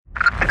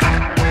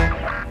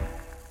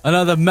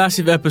Another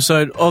massive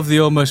episode of the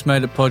Almost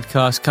Made It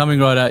podcast coming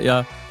right at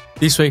ya.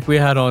 This week we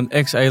had on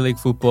ex-A-League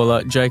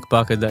footballer Jake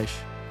Barker-Daish.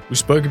 We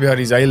spoke about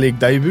his A-League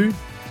debut,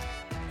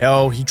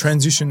 how he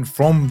transitioned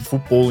from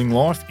footballing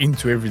life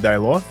into everyday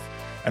life,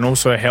 and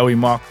also how he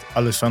marked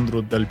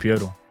Alessandro Del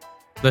Piero.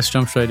 Let's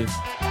jump straight in.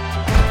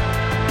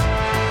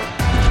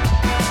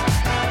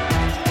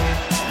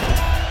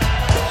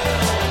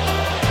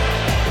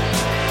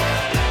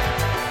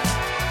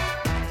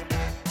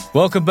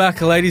 Welcome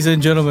back, ladies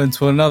and gentlemen,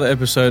 to another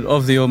episode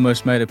of the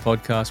Almost Made It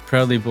podcast,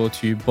 proudly brought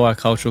to you by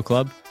Cultural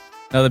Club.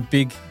 Another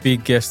big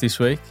guest this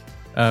week.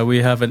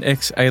 We have an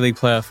ex-A-League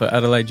player for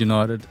Adelaide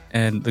United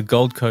and the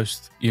Gold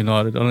Coast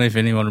United. I don't know if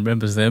anyone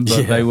remembers them,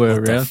 but they were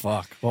around.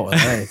 What were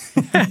they?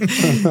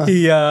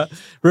 He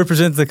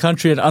represented the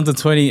country at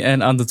under-20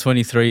 and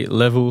under-23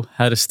 level,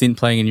 had a stint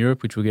playing in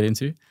Europe, which we'll get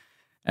into.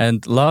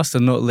 And last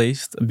and not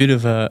least, a bit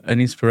of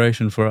an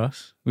inspiration for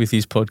us with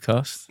his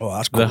podcast. Oh,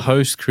 that's cool. The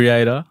host,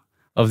 creator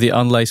of the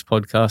Unlaced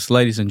podcast,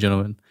 ladies and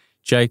gentlemen,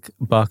 Jake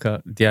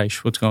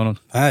Barker-Daish. What's going on?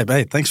 Hey,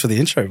 mate, thanks for the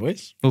intro,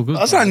 boys. All good.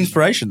 That's not an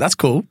inspiration. That's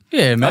cool.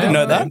 Yeah, man. I didn't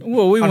know that.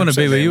 Well, we want to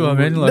be where you are,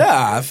 man. Like,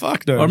 Nah,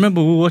 fuck no. I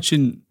remember we were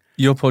watching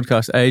your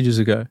podcast ages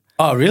ago.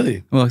 Oh,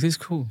 really? We're like, this is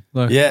cool.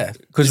 Like, Yeah.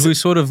 Because we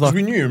sort of like...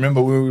 we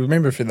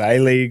remember for the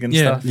A-League and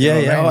stuff. Yeah,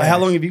 You know what I mean? How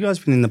long have you guys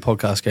been in the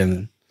podcast game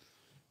then?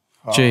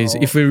 Geez,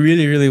 if we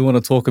really want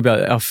to talk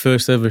about our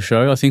first ever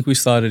show, I think we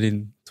started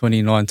in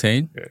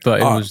 2019,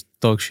 but it was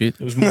dog shit.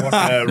 It was more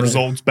like a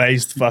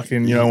results-based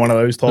fucking, one of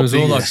those type It was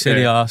all things. like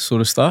Serie A sort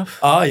of stuff.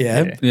 Oh,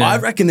 yeah. Yeah. I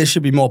reckon there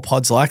should be more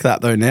pods like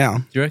that though now.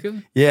 Do you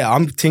reckon? Yeah,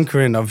 I'm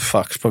tinkering.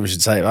 Probably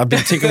should say it. I've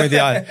been tinkering with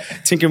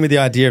the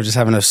idea of just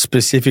having a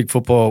specific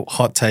football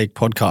hot take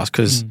podcast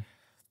because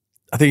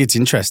I think it's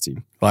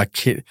interesting.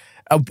 Like,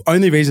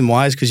 only reason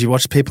why is because you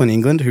watch people in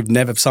England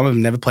some of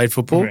them never played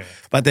football,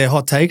 but they're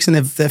hot takes and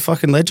they're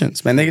fucking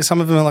legends, man.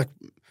 Some of them are like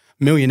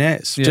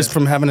millionaires just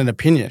from having an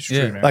opinion.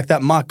 Yeah. Like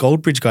that Mark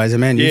Goldbridge guy is a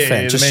Man U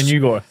fan. Yeah, the Man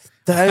U guy.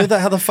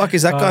 How the fuck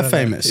is that guy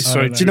famous?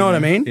 So do you know what I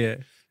mean? Yeah.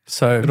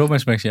 So It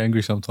almost makes you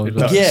angry sometimes.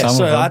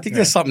 I think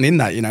there's something in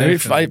that,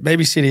 Definitely.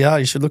 Maybe CDR,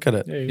 you should look at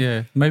it.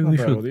 Yeah, maybe we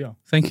should.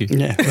 Thank you.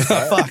 Yeah.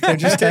 Fuck, I'm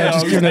just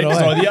giving it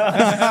away.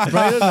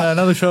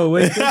 Another show a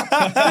week.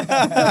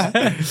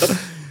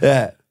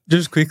 Yeah.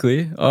 Just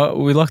quickly,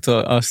 we like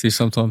to ask this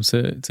sometimes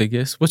to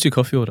guests. What's your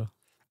coffee order?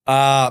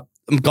 I'll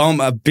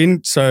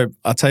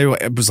tell you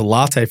what, it was a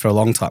latte for a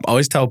long time. I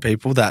always tell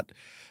people that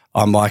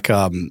I'm like,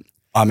 I'm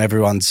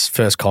everyone's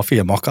first coffee,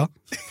 a mocha,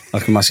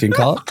 like in my skin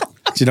color.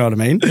 Do you know what I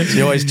mean? So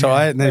you always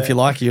try it, and then if you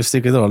like it, you'll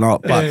stick with it or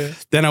not.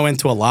 But then I went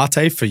to a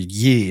latte for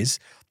years,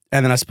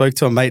 and then I spoke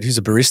to a mate who's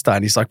a barista,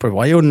 and he's like, bro,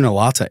 why are you ordering a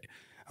latte?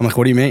 I'm like,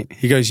 what do you mean?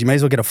 He goes, you may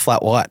as well get a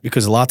flat white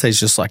because a latte is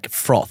just like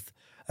froth,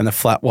 and the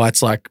flat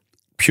white's like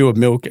pure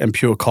milk and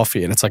pure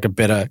coffee, and it's like a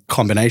better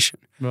combination.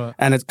 Right.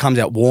 And it comes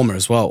out warmer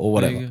as well or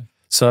whatever.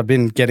 So I've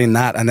been getting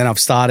that, and then I've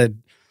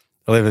started,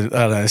 I live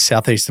in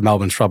southeast of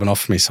Melbourne's rubbing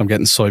off for me, so I'm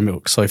getting soy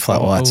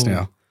flat whites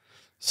now.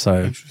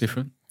 So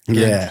different.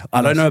 Yeah.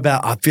 I don't know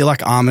I feel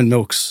like almond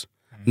milk's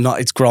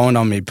it's growing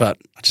on me, but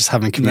I just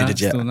haven't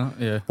committed yet. Still not.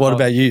 Yeah. What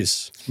about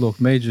yous?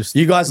 Look, me just...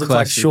 You guys look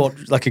classic. like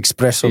short, like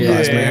espresso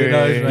guys, man. who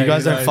knows, You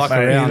guys don't fuck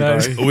Mate, around,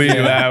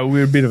 bro.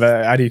 We're a bit of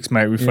addicts,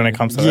 mate, when it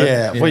comes to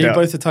that. Yeah. Well, you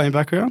both Italian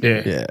background?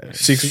 Yeah. Yeah.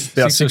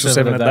 About six or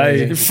seven a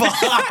day. yeah.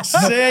 Fuck's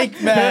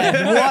sake,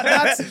 man. What?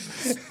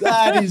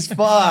 That is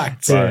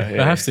fucked. So,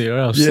 I have to, or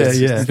else. Yeah, it's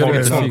yeah. gotta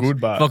get It's not fixed.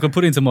 good, but... If I could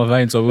put it into my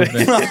veins, I would.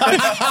 Man.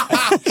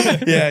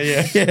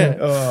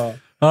 Yeah.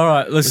 All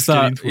right, let's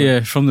start. Yeah,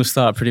 from the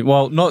start, pretty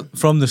well. Not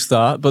from the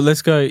start, but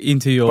let's go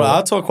into your Bro,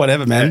 I'll talk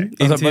whatever, man.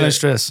 into No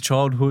stress.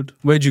 childhood.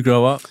 Where'd you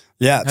grow up?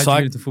 Yeah. How'd So you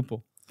get into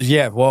football?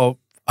 yeah, well,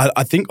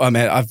 I think, I don't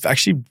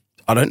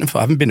know if I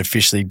haven't been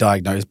officially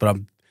diagnosed, but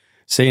I'm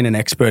seeing an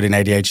expert in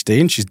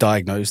ADHD, and she's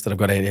diagnosed that I've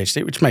got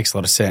ADHD, which makes a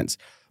lot of sense.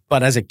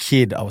 But as a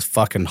kid, I was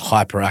fucking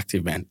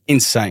hyperactive, man.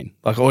 Insane.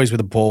 Like always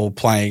with a ball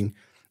playing.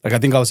 Like I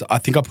think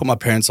I put my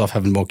parents off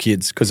having more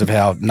kids because of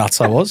how nuts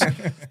I was.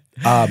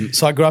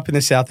 So I grew up in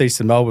the southeast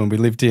of Melbourne. We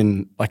lived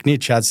in like near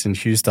Chadstone,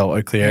 Hughesdale,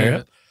 Oakley area.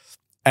 Yeah.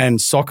 And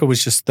soccer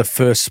was just the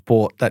first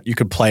sport that you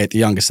could play at the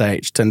youngest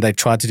age. And they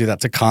tried to do that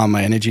to calm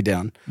my energy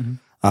down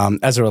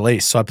as a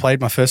release. So I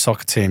played my first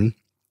soccer team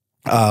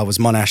was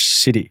Monash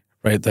City,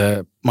 right?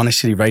 The Monash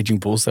City Raging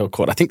Bulls, they were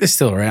called. I think they're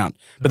still around.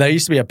 But they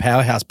used to be a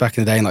powerhouse back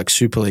in the day in like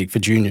Super League for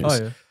juniors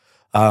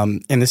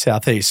in the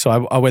southeast.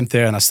 So I went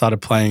there and I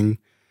started playing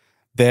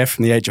there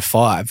from the age of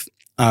 5.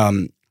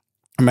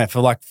 Man,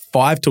 for like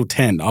 5 till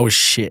 10, I was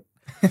shit.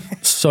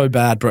 So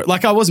bad, bro.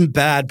 Like I wasn't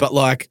bad, but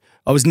like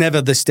I was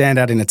never the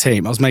standout in the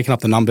team. I was making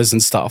up the numbers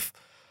and stuff.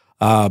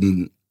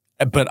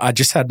 But I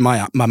just had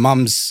my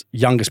mum's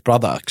youngest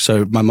brother.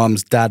 So my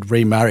mum's dad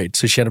remarried.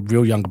 So she had a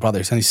real younger brother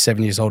who's only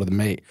 7 years older than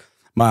me.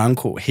 My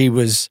uncle, he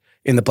was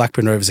in the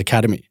Blackburn Rovers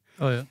Academy.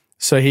 Oh, yeah.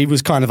 So he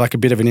was kind of like a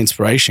bit of an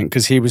inspiration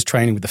because he was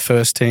training with the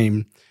first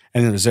team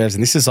and the reserves.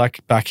 And this is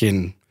like back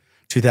in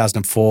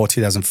 2004,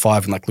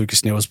 2005, and like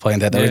Lucas Neal was playing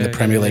there. They were in the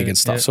Premier League and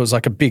stuff. So it was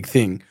like a big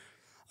thing.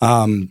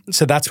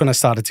 So that's when I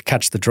started to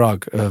catch the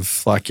drug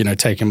of like, you know,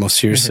 taking more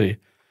seriously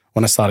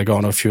when I started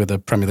going to a few of the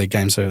Premier League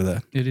games over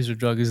there. It is a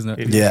drug, isn't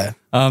it? Yeah.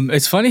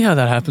 It's funny how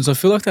that happens. I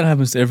feel like that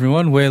happens to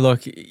everyone where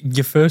like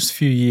your first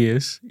few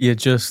years,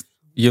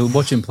 you're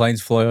watching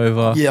planes fly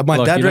over. Yeah,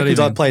 my dad reckons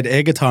I played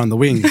air guitar on the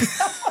wing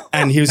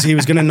and he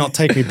was going to not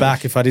take me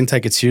back if I didn't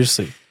take it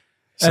seriously.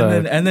 So,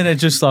 and then it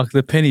just like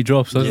the penny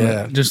drops, doesn't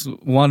it? Just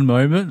one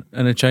moment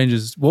and it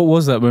changes. What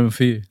was that moment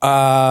for you?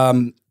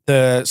 To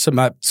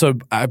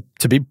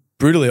be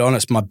brutally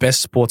honest, my best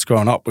sports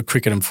growing up were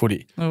cricket and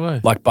footy. No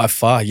way. Like by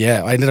far,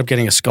 yeah. I ended up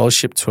getting a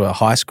scholarship to a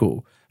high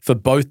school for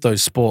both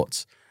those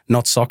sports,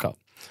 not soccer,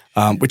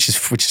 which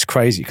is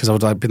crazy because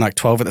I'd been like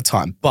 12 at the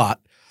time. But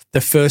the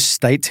first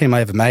state team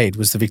I ever made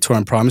was the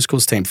Victorian Primary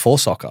Schools team for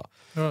soccer.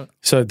 Right.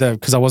 So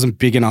because I wasn't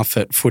big enough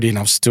at footy and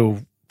I was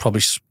still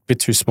probably a bit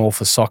too small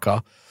for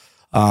soccer,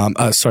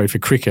 for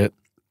cricket.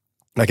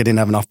 Like I didn't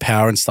have enough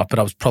power and stuff, but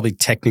I was probably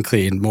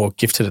technically and more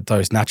gifted at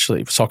those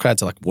naturally. Soccer I had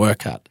to like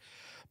work at.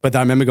 But I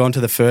remember going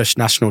to the first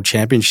national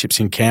championships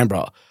in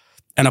Canberra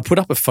and I put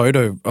up a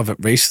photo of it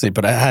recently,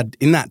 but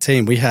in that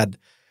team, we had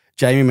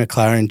Jamie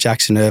McLaren,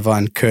 Jackson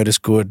Irvine, Curtis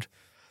Good,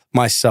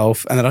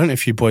 myself, and then I don't know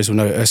if you boys will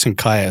know Ersin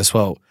Kaya as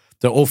well.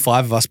 All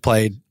 5 of us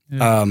played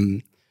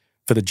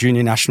for the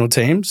junior national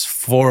teams.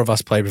 4 of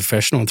us played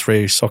professional and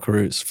 3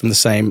 Socceroos from the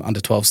same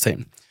under-12s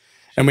team.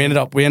 And we ended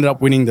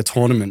up winning the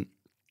tournament.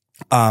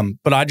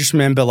 But I just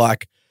remember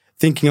like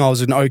thinking I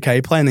was an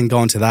okay player and then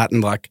going to that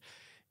and like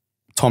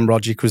Tom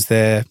Rodgick was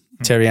there,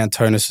 Terry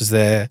Antonis was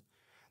there.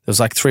 There was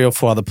like 3 or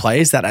 4 other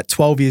players that at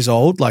 12 years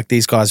old, like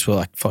these guys were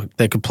like,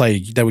 they could play,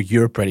 they were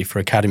Europe ready for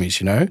academies,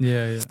 you know?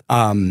 Yeah.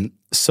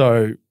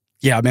 So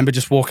yeah, I remember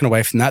just walking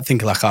away from that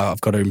thinking like,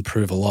 I've got to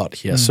improve a lot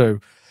here. So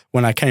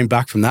when I came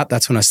back from that,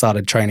 that's when I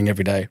started training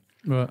every day.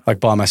 Right. Like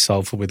by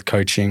myself or with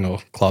coaching or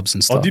clubs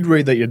and stuff. I did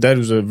read that your dad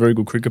was a very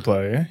good cricket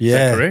player, yeah? Yeah.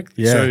 Is that correct?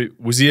 Yeah. So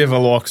was he ever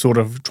like sort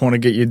of trying to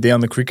get you down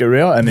the cricket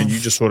route and then you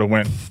just sort of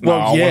went, I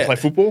want to play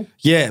football?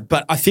 Yeah,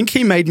 but I think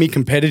he made me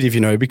competitive,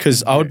 you know,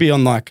 because I would be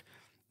on like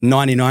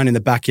 99 in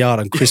the backyard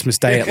on Christmas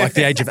Day at like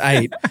the age of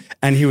 8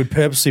 and he would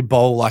purposely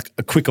bowl like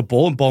a quicker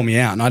ball and bowl me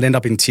out and I'd end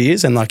up in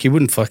tears and like he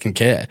wouldn't fucking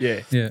care.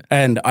 Yeah.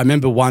 And I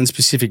remember one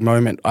specific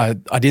moment, I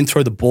didn't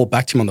throw the ball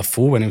back to him on the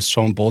full when he was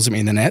throwing balls at me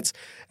in the nets.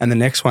 And the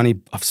next one,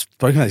 I've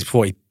spoken about this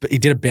before, he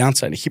did a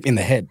bouncer and he hit me in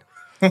the head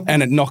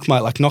and it knocked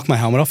my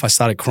helmet off. I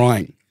started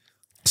crying.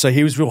 So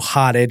he was real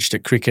hard-edged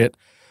at cricket.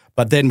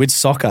 But then with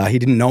soccer, he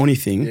didn't know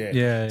anything.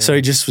 Yeah. So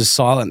he just was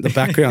silent, the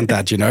background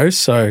dad, you know?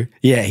 So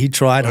yeah, he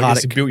tried hard.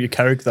 He built your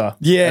character.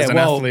 Yeah, as an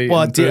athlete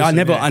I did. Person,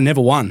 I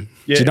never won.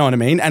 Yeah. Do you know what I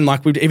mean? And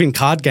like even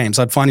card games,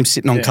 I'd find him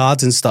sitting on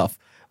cards and stuff,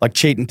 like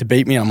cheating to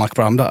beat me. I'm like,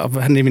 bro, I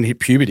hadn't even hit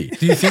puberty.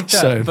 Do you think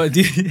that? But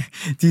do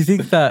you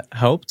think that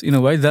helped in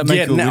a way? Did that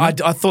make you a winner?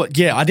 I thought,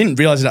 I didn't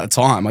realize it at the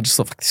time. I just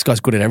thought, this guy's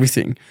good at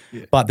everything.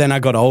 Yeah. But then I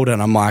got older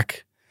and I'm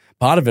like,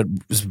 part of it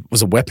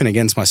was a weapon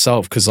against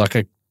myself because like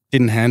I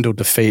didn't handle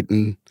defeat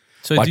and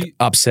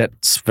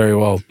upsets very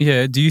well.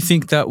 Yeah. Do you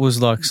think that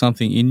was like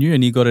something in you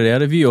and he got it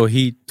out of you or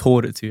he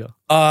taught it to you?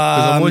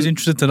 Because I'm always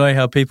interested to know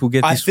how people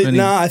get this feeling.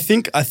 No, I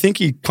think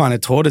he kind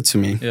of taught it to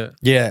me.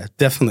 Yeah,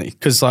 definitely.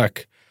 Because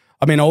like,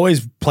 I mean, I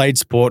always played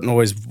sport and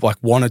always like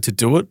wanted to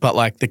do it, but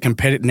like the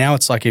competitive, now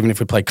it's like even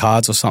if we play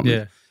cards or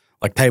something,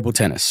 like table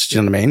tennis, do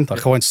you know what I mean?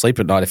 Like I won't sleep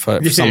at night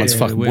if someone's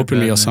fucking whooping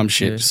me or some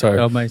shit. So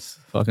our mates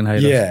fucking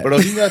hate us. But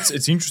I think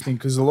it's interesting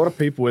because a lot of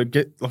people, it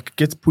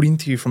gets put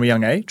into you from a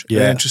young age and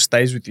then it just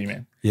stays with you,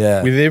 man.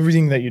 Yeah. With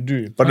everything that you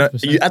do. But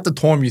at the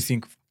time you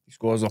think, this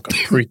guy's like a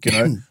prick, you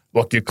know,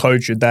 like your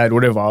coach, your dad,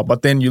 whatever.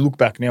 But then you look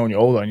back now when you're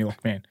older and you're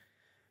like, man,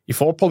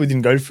 if I probably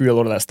didn't go through a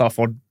lot of that stuff,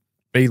 I'd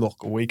be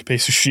like a weak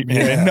piece of shit,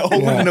 man. I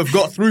wouldn't have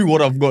got through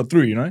what I've got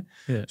through, you know?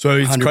 Yeah. So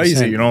it's 100%.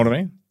 Crazy, you know what I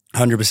mean?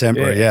 100%,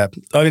 bro, yeah.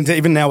 I mean,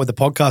 even now with the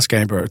podcast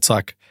game, bro, it's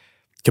like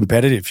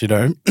competitive, you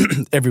know?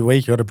 Every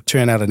week you got to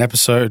turn out an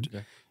episode,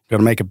 you got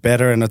to make it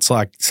better, and it's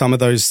like some of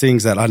those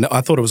things that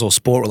I thought it was all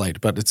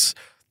sport-related, but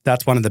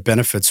that's one of the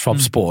benefits from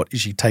sport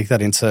is you take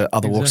that into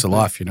other walks of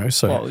life, you know?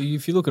 So, well,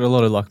 if you look at a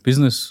lot of like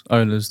business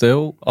owners,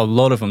 a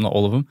lot of them, not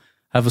all of them,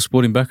 have a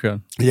sporting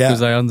background. Yeah.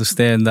 Because they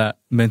understand that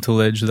mental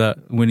edge,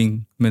 that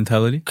winning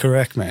mentality.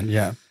 Correct, man.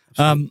 Yeah.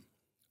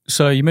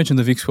 So you mentioned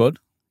the Vic squad.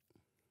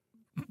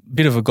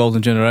 Bit of a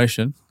golden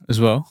generation as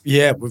well.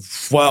 Yeah.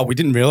 Well, we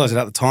didn't realise it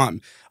at the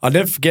time. I'll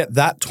never forget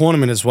that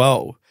tournament as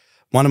well.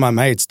 One of my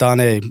mates,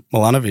 Dane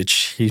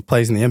Milanovic, he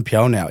plays in the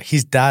NPL now.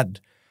 His dad,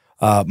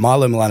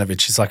 Milo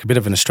Milanovic, is like a bit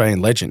of an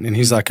Australian legend. And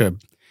he's like I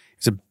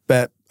don't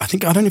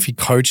know if he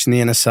coached in the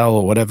NSL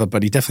or whatever,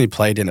 but he definitely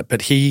played in it.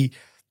 But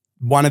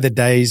one of the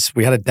days,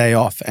 we had a day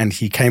off and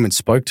he came and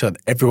spoke to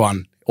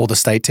everyone, all the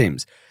state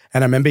teams.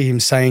 And I remember him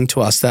saying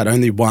to us that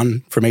only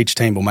one from each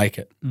team will make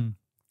it.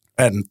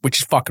 And which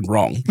is fucking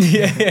wrong.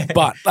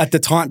 But at the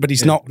time,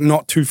 he's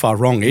not too far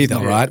wrong either,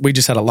 right? We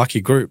just had a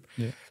lucky group.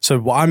 Yeah.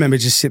 So I remember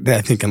just sitting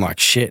there thinking like,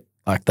 shit,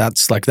 like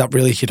that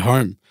really hit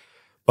home.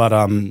 But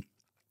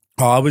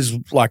I was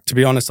like, to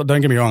be honest,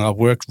 don't get me wrong, I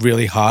worked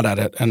really hard at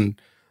it and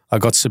I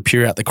got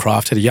superior at the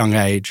craft at a young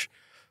age.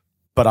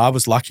 But I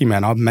was lucky,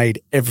 man. I've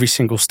made every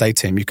single state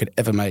team you could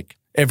ever make.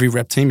 Every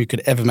rep team you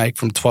could ever make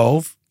from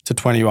 12 to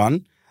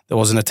 21. There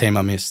wasn't a team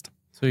I missed.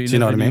 So you know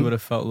never what I mean? would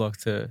have felt like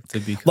to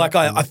be Like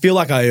I feel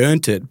like I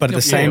earned it, but at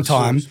the same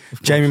time,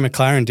 Jamie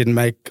McLaren didn't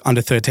make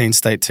under 13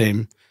 state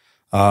team.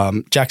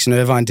 Jackson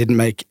Irvine didn't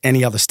make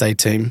any other state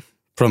team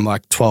from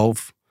like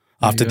 12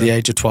 after the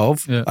age of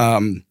 12. Yeah.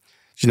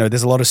 You know,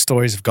 there's a lot of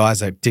stories of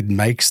guys that didn't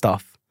make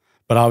stuff,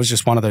 but I was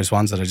just one of those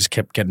ones that I just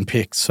kept getting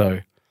picked.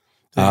 So,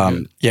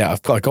 I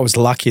was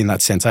lucky in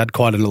that sense. I had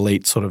quite an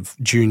elite sort of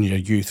junior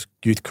youth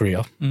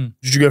career. Did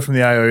you go from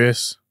the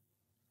AIS,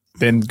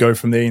 then go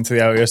from there into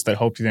the AIS that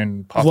helped you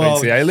then pathway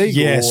into the A-League?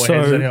 Yeah, or so,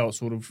 how did that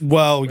sort of...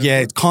 Well,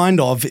 yeah, kind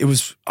of. It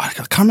was, I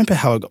can't remember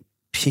how I got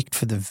picked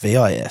for the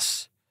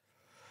VIS.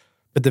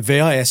 But the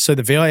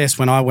VIS,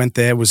 when I went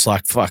there, was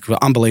like, an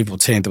unbelievable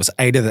team. There was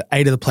eight of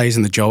the players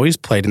in the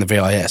Joeys played in the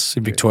VIS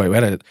in Victoria. We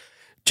had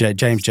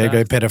James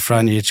Jago, Peter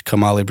Franjic,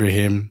 Kamal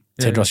Ibrahim,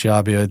 Tedros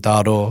Yarbio,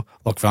 Dardor,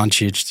 Lok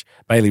Vancic,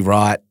 Bailey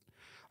Wright,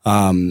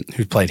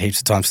 who played heaps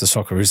of times for the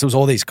Socceroos. There was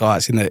all these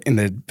guys in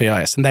the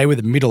VIS, and they were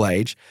the middle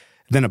age.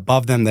 Then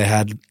above them, they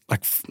had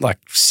like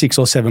 6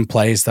 or 7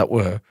 players that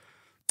were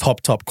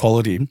top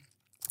quality.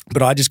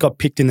 But I just got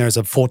picked in there as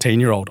a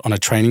 14-year-old on a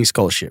training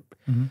scholarship.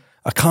 Mm-hmm.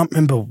 I can't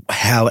remember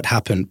how it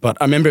happened, but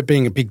I remember it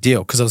being a big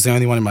deal because I was the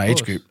only one in my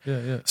age group.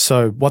 Yeah.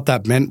 So what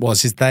that meant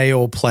is they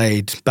all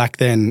played back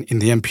then in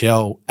the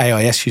NPL.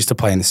 AIS used to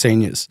play in the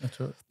seniors. That's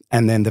right.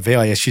 And then the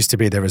VIS used to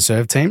be their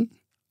reserve team.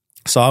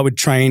 So I would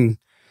train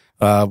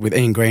with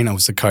Ian Green, I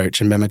was the coach,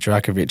 and Mehmet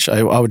Jurakovic.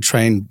 I would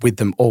train with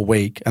them all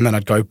week, and then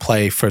I'd go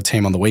play for a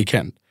team on the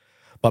weekend.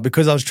 But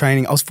because I was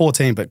training, I was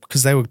 14, but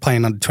because they were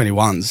playing under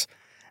 21s,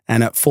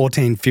 and at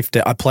 14,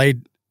 15, I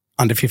played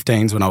under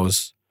 15s when I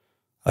was,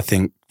 I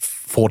think,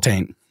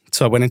 14.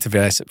 So I went into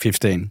VIS at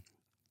 15.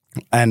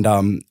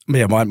 And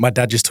my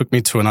dad just took me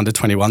to an under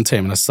 21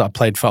 team, and I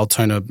played for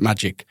Altona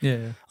Magic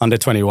under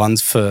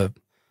 21s for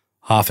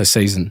half a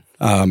season,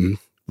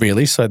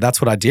 really. So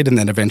that's what I did, and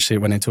then eventually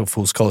went into a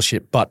full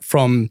scholarship. But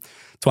to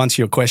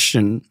answer your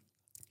question,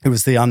 it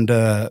was the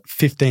under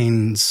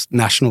 15s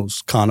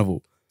Nationals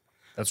Carnival.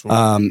 That's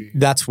right.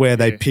 That's where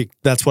they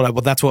picked. That's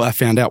what I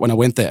found out when I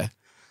went there.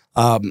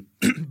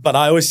 But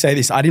I always say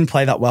this: I didn't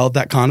play that well at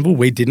that carnival.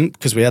 We didn't,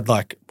 because we had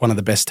like one of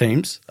the best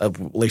teams,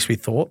 at least we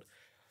thought.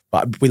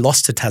 But we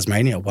lost to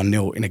Tasmania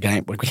 1-0 in a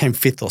game. We came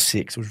 5th or 6th.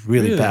 It was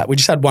really bad. We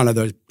just had one of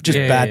those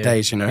bad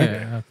days, you know. Yeah,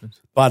 it happens.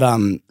 But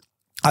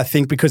I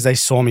think because they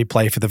saw me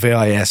play for the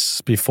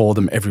VIS before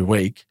them every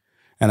week,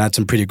 and I had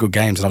some pretty good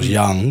games, and I was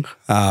young,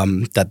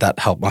 that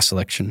helped my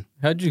selection.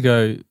 How'd you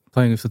go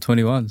playing with the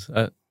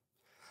 21s?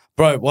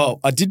 Bro, well,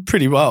 I did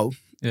pretty well.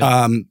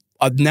 Yeah.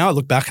 Now I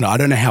look back and I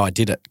don't know how I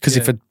did it, because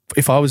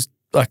if I was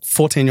like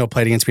 14-year-old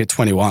played against me at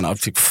 21, I'd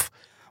think,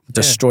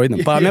 destroyed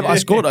them. But I remember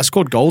I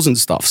scored goals and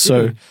stuff.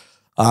 So,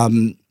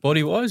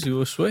 body-wise, you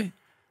were sweet.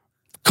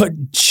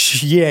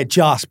 Yeah,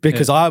 just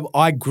because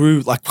I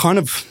grew like kind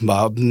of,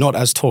 not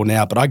as tall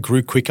now, but I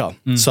grew quicker.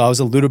 So I was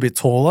a little bit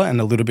taller and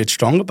a little bit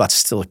stronger, but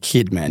still a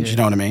kid, man. Do you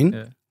know what I mean?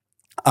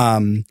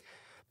 Yeah.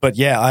 But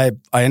yeah,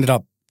 I ended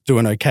up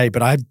doing okay.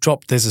 But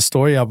there's a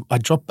story. I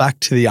dropped back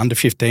to the under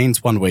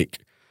 15s one week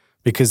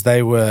because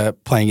they were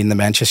playing in the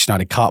Manchester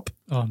United Cup.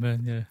 Oh,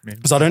 man, yeah.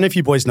 Because I don't know if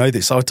you boys know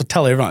this. I have to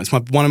tell everyone. It's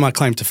one of my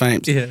claim to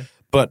fame. Yeah.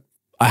 But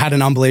I had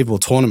an unbelievable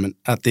tournament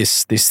at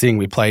this thing.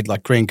 We played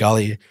like Green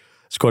Gully,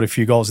 scored a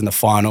few goals in the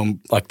final.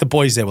 Like the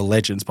boys there were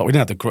legends, but we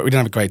didn't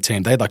have a great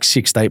team. They had like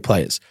 6 state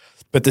players.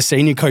 But the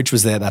senior coach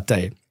was there that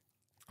day.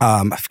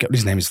 I forget what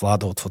his name is,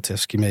 Vlador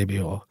Tortevsky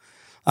maybe,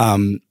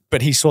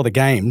 but he saw the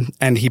game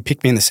and he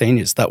picked me in the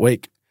seniors that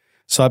week.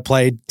 So I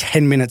played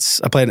 10 minutes.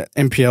 I played my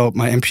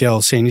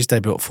NPL seniors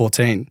debut at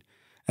 14.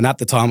 And at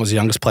the time, I was the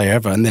youngest player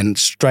ever. And then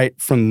straight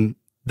from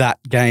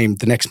that game,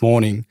 the next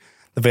morning,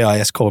 the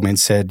VIS called me and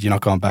said, "You're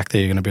not going back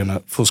there. You're going to be on a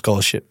full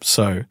scholarship."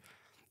 So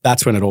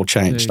that's when it all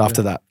changed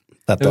after that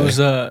day. It was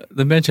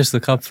the Manchester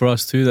Cup for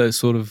us too that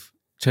sort of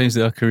changed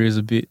our careers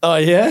a bit. Oh,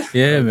 yeah?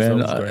 Yeah,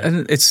 man.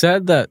 And it's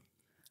sad that...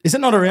 Is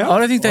it not around? I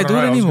don't think they do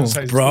it anymore.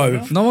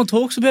 Bro. No one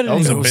talks about it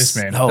anymore. That was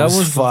the best, man. That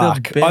was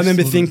fuck. I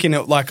remember thinking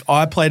it, like,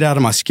 I played out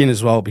of my skin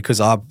as well because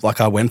I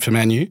went for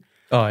Man U.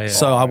 Oh, yeah.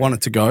 So I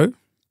wanted to go.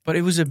 But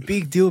it was a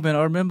big deal, man.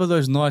 I remember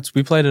those nights.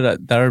 We played it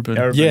at Darabin.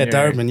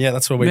 Darabin. Yeah,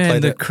 that's where we played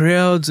it. The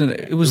crowds, and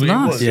it was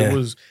nice. It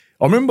was.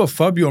 I remember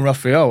Fabio and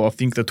Rafael, I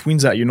think the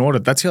twins at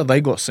United, that's how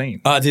they got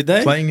seen. Did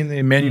they? Playing in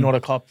the Man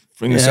United Cup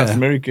in the South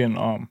American.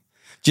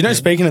 Do you know,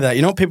 speaking of that,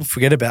 you know what people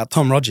forget about?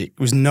 Tom Rodgick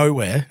was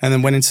nowhere and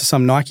then went into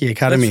some Nike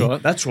academy.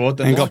 That's right.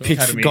 And got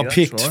picked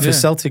for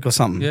Celtic or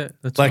something. Yeah,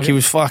 that's like he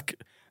was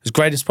as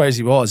great as player as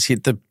he was,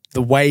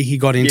 the way he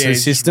got into the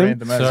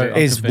system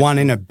is 1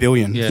 in a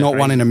billion. Yeah, not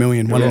 1 in a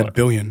million, 1 in a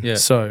billion. Yeah.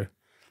 So,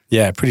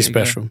 yeah, pretty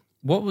special.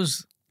 What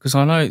was... Because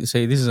I know,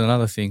 see, this is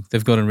another thing.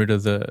 They've gotten rid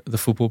of the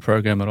football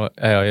program at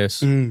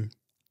AIS.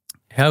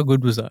 How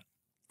good was that?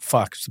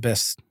 Fuck, it's the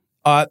best.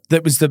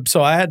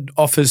 So I had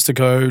offers to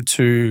go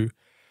to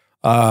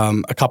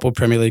a couple of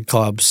Premier League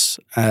clubs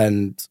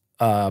and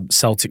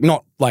Celtic,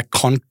 not like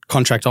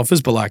contract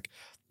offers, but like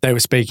they were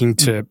speaking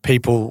to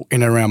people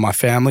in and around my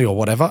family or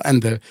whatever.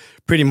 And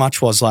pretty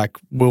much was like,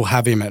 we'll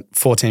have him at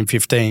 14,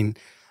 15.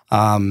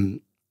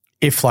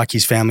 if like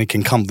his family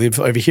can come live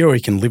over here or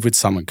he can live with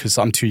someone because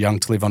I'm too young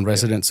to live on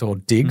residence or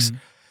digs.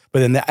 But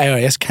then the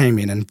AIS came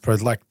in and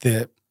like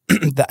the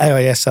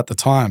AIS at the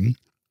time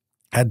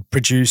had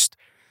produced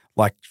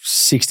like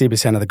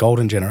 60% of the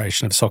golden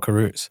generation of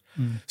Socceroos.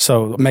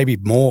 So maybe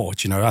more,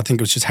 you know. I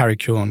think it was just Harry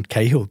Kuehl and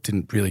Cahill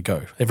didn't really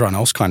go. Everyone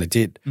else kind of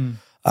did.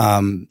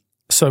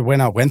 So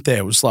when I went there,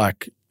 it was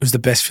the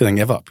best feeling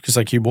ever because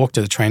like you walk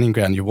to the training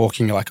ground, you're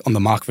walking like on the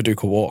Mark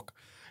Viduka walk,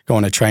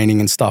 going to training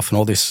and stuff and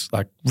all this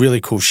like really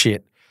cool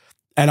shit.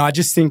 And I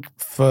just think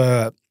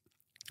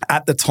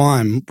at the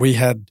time we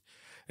had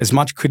as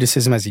much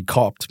criticism as he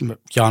copped,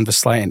 Jan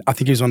Verslaen, I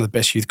think he was one of the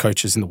best youth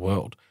coaches in the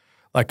world.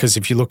 Like, because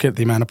if you look at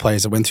the amount of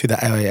players that went through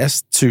the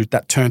AIS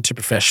that turned to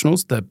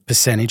professionals, the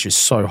percentage is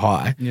so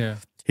high. Yeah.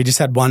 He just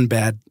had one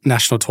bad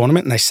national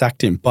tournament and they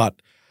sacked him.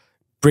 But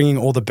bringing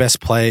all the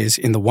best players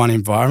in the one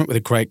environment with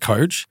a great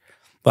coach,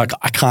 like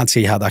I can't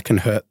see how that can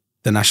hurt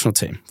the national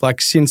team.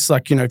 Like since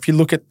like, you know, if you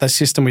look at the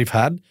system we've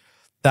had,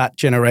 that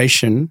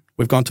generation,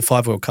 we've gone to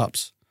 5 World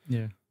Cups.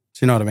 Yeah.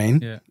 Do you know what I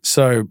mean? Yeah.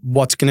 So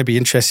what's going to be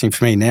interesting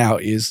for me now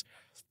is,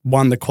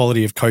 one, the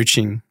quality of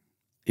coaching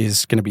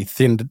is going to be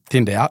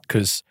thinned out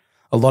because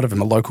a lot of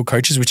them are local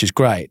coaches, which is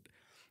great.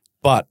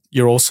 But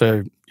you're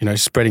also, you know,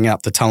 spreading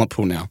out the talent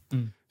pool now.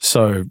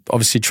 So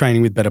obviously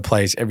training with better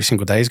players every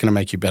single day is going to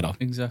make you better.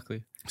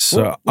 Exactly.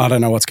 So I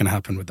don't know what's going to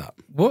happen with that.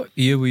 What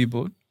year were you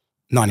born?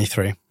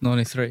 93.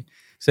 93.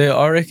 So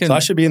I reckon... So I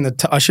should be in the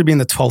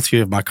 12th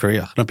year of my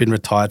career. I've been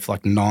retired for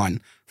like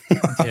 9.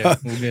 Yeah,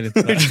 we'll get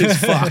into that. Which is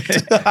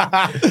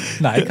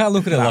fucked. No, you can't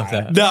look at it like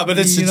that. No, but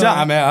it's just,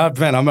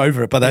 man, I'm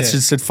over it. But that's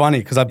just funny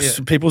because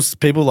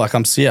people like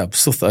I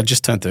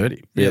just turned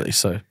 30, really.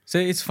 So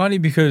it's funny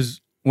because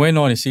we're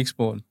 96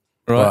 born,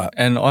 right?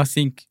 And I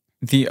think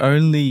the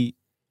only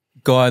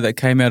guy that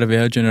came out of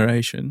our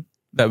generation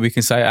that we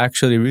can say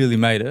actually really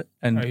made it,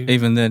 and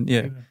even then,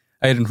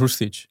 Aiden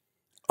Hrustic.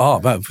 Oh,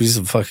 man,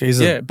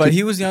 but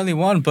he was the only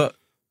one. But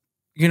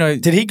you know,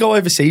 did he go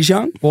overseas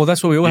young? Well,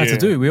 that's what we all had to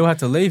do. We all had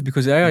to leave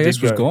because the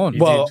AIS was gone.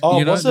 Well,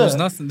 there was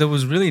nothing. There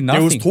was really nothing.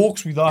 There was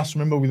talks with us.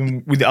 Remember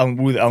with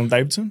Alan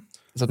Davidson.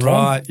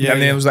 Right, yeah.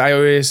 And there was the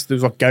AIS. There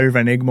was like Gary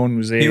Van Egmond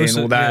was there and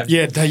all that.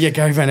 Yeah,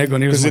 Gary Van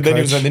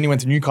Egmond. Then he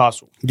went to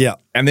Newcastle. Yeah,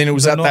 and then it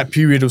was at that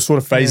period of sort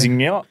of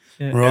phasing out.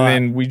 Yeah. Right.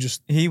 And then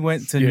he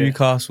went to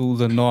Newcastle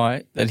the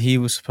night that he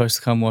was supposed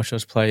to come watch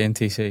us play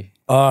NTC.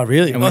 Oh,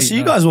 really? So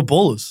you guys were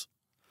ballers.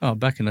 Oh,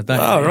 back in the day.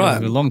 Oh,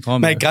 right. A long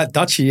time ago. Mate,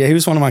 Dutchie, he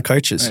was one of my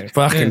coaches. Hey.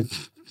 Fucking,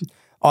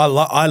 I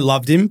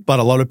loved him, but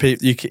a lot of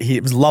people,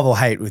 it was love or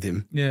hate with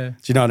him. Yeah. Do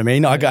you know what I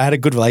mean? I had a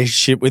good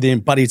relationship with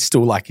him, but he'd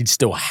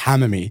still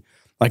hammer me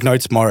like no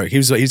tomorrow.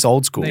 He's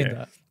old school.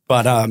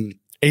 But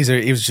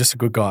he was just a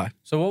good guy.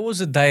 So what was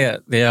the day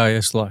at the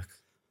AIS like?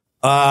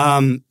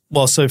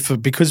 Well,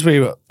 because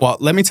we were,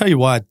 let me tell you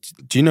why.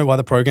 Do you know why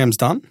the program's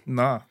done?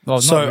 No. Well,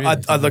 so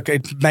really. I look,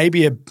 it may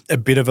be a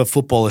bit of a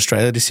Football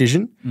Australia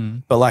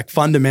decision, but like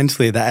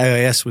fundamentally the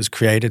AIS was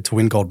created to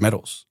win gold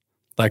medals.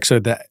 Like, so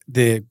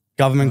the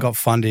government got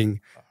funding.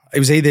 It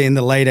was either in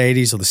the late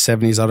 80s or the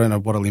 70s. I don't know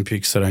what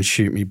Olympics, so don't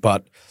shoot me,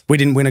 but we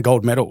didn't win a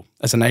gold medal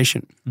as a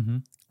nation.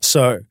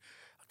 So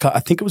I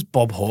think it was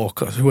Bob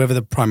Hawke, or whoever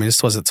the Prime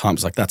Minister was at the time,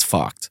 was like, that's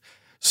fucked.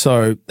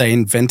 So they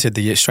invented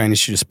the Australian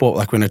Institute of Sport.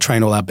 Like, we're going to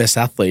train all our best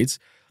athletes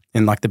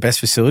in like the best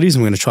facilities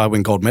and we're going to try to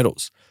win gold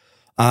medals.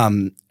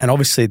 And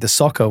obviously the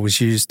soccer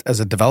was used as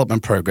a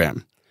development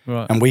program.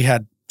 Right. And we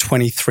had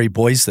 23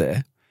 boys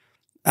there.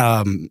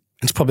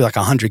 It's probably like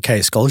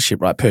 $100K scholarship,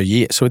 right, per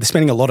year. So they're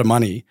spending a lot of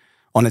money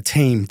on a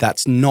team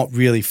that's not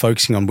really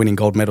focusing on winning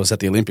gold medals at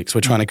the Olympics. We're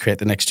trying to create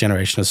the next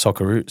generation of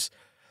Socceroos.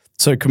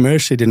 So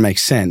commercially it didn't make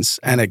sense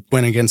and it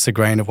went against the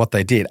grain of what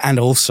they did. And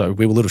also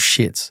we were little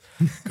shits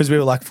because we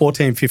were like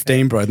 14,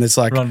 15, bro. And there's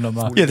like,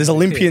 there's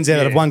Olympians out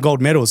that have won gold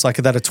medals like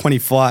that are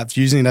 25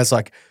 using it as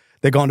like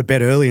they're going to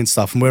bed early and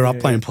stuff. And we're up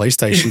playing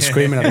PlayStation,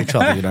 screaming at each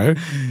other, you know?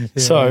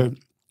 So,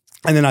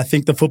 and then I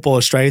think the Football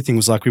Australia thing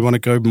was like, we want to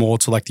go more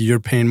to like the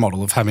European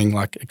model of having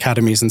like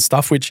academies and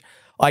stuff, which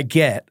I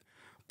get.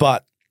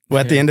 But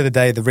at the end of the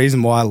day, the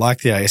reason why I like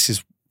the AS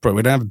is, bro,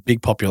 we don't have a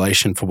big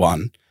population for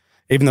one.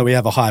 Even though we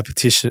have a high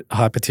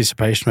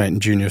participation rate in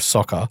junior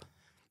soccer,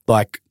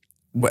 like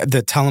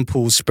the talent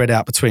pool's spread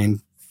out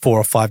between 4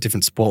 or 5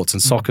 different sports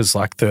and soccer's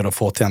like 3rd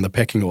or 4th down the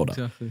pecking order.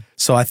 Exactly.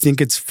 So I think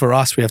it's, for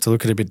us, we have to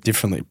look at it a bit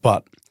differently.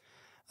 But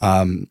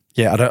I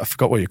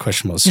forgot what your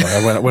question was. Sorry,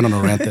 I went on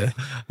a rant there.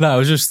 No, it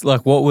was just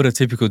like, what would a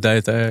typical day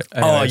at the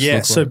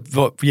AIS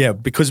look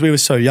like? Because we were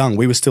so young,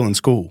 we were still in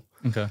school.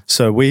 Okay.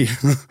 So we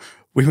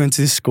went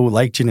to this school,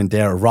 Lake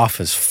Ginninderra,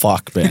 rough as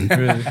fuck, man.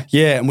 Really?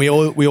 Yeah, and we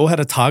all had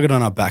a target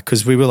on our back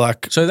because we were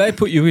like... So they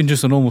put you in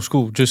just a normal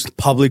school, just...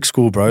 Public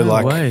school, bro.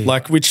 No way.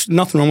 Which,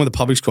 nothing wrong with the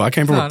public school. I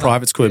came from a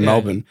private school in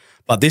Melbourne,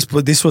 but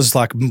this was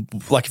like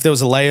if there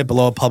was a layer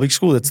below a public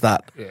school, it's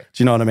that. Yeah. Do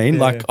you know what I mean?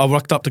 Yeah, I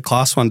rocked up to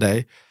class one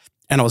day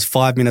and I was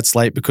 5 minutes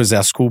late because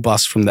our school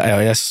bus from the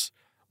AIS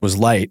was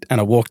late, and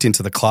I walked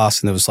into the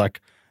class and there was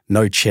like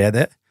no chair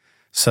there.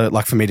 So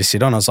like for me to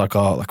sit on, I was like,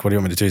 oh, like what do you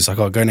want me to do? He's like,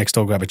 oh, go next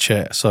door, grab a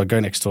chair. So I go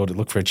next door to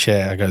look for a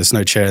chair. I go, there's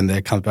no chair in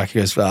there. Comes back, he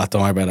goes, don't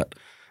worry about it.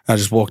 I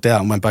just walked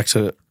out and went back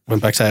to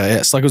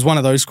AIS. Like, it was one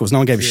of those schools. No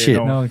one gave a shit.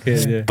 No one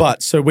cares, yeah.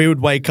 But so we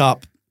would wake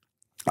up,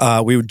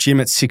 we would gym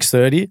at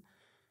 6:30,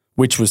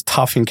 which was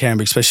tough in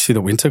Canberra, especially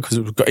through the winter because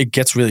it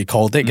gets really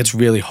cold there. It gets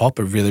really hot,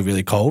 but really,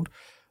 really cold.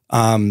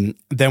 Then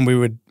we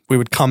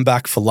would come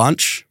back for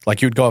lunch.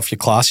 Like, you would go off your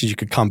classes, you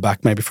could come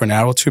back maybe for an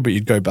hour or two, but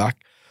you'd go back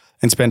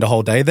and spend a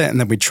whole day there, and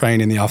then we'd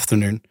train in the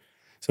afternoon.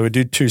 So we'd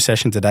do 2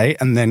 sessions a day,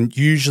 and then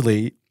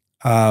usually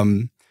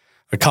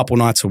a couple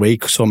nights a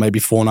week, so maybe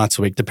 4 nights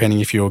a week, depending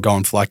if you were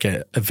going for like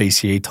a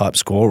VCE type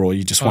score or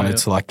you just wanted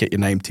to like get your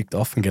name ticked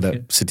off and get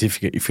a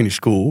certificate. You finished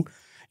school,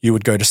 you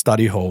would go to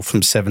study hall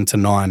from 7 to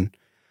 9,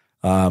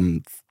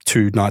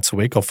 2 nights a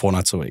week or 4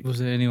 nights a week. Was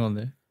there anyone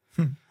there?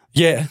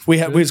 Yeah, we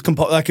was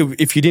like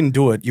if you didn't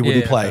do it, you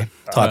wouldn't play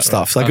type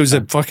stuff. Like, it was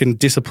a fucking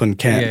disciplined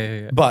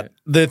camp. But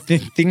the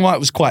thing why it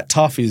was quite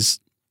tough is,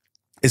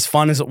 as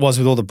fun as it was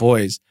with all the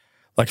boys,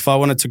 like if I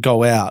wanted to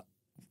go out,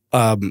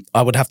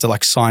 I would have to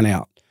like sign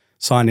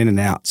in and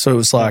out. So it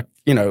was like,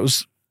 you know, it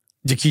was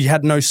like you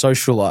had no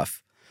social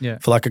life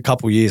for like a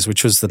couple of years,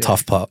 which was the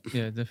tough part.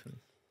 Yeah, definitely.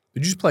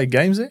 Did you just play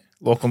games there,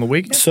 like on the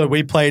weekend? So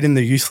we played in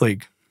the youth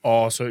league.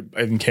 Oh, so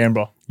in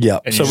Canberra. Yeah.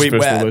 And so you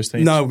just all those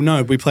teams?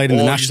 No, we played in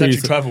the national you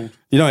youth. travelled.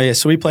 You know, yeah.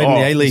 So we played in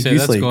the A-League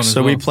youth league.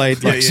 So we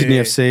played like Sydney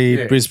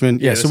FC, Brisbane.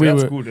 Yeah, so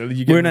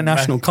we're in a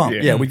national comp.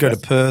 Yeah, we go to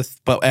Perth,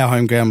 but our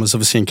home ground was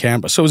obviously in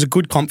Canberra. So it was a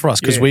good comp for us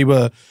because we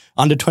were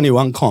under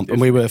 21 comp and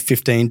we were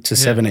 15 to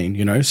 17.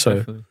 You know,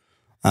 so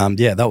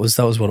that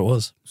was what it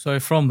was. So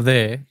from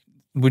there,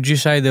 would you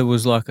say there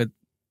was like a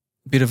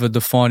bit of a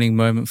defining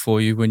moment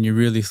for you when you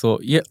really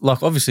thought,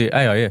 like obviously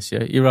AIS,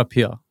 you're up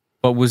here,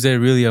 but was there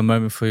really a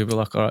moment for you, but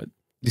like, all right,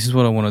 this is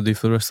what I want to do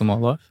for the rest of my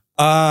life?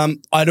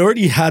 I'd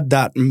already had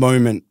that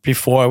moment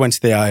before I went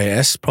to the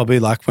AIS, probably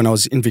like when I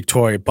was in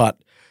Victoria, but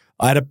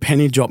I had a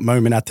penny drop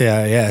moment at the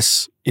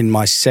AIS in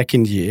my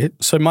second year.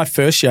 So my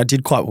first year I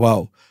did quite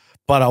well,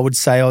 but I would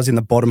say I was in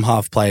the bottom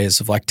half players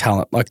of like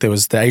talent. Like there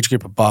was the age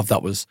group above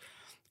that was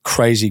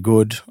crazy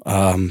good.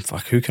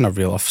 Who can I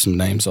reel off some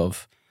names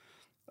of?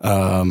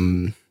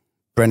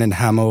 Brendan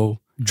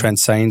Hamill, Trent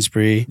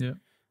Sainsbury.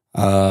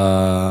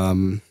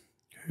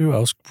 Who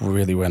else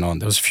really went on?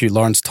 There was a few.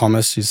 Lawrence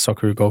Thomas, he's a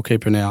Socceroo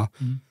goalkeeper now.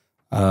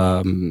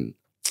 Karim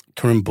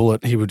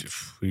Bullitt, he went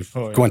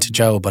to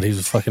jail, but he was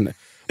a fucking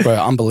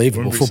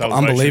unbelievable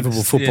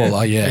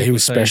footballer. Yeah, he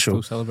was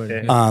special.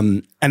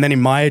 And then in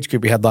my age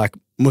group, we had like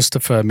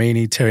Mustafa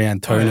Amini, Terry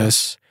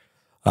Antonis,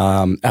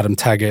 Adam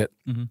Taggart,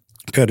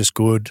 Curtis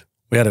Good.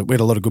 We had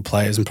a lot of good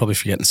players. I'm probably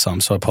forgetting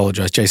some, so I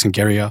apologise. Jason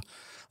Guerrier.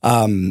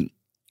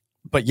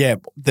 But yeah,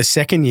 the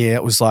second year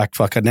it was like,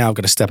 fuck, now I've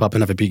got to step up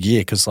and have a big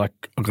year because like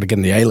I've got to get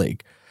in the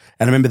A-League.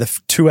 And I remember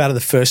the 2 out of the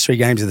first 3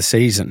 games of the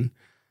season,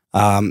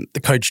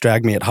 the coach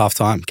dragged me at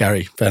halftime.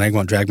 Gary Van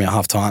Egmond dragged me at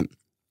halftime.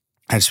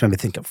 I just remember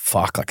thinking,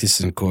 fuck, like this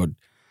isn't good.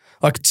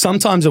 Like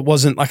sometimes it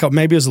wasn't, like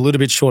maybe it was a little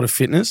bit short of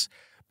fitness,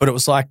 but it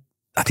was like,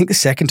 I think the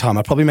second time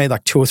I probably made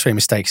like 2 or 3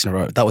 mistakes in a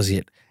row. That was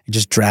it. It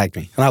just dragged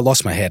me. And I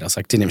lost my head. I was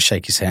like, didn't even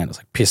shake his hand. I was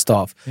like pissed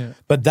off. Yeah.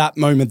 But that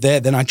moment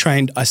there, then I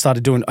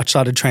started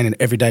training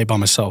every day by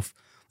myself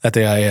at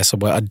the AIS.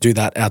 I'd do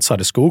that outside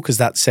of school because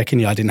that second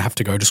year I didn't have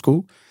to go to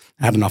school.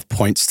 I had enough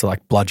points to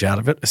like bludge out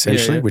of it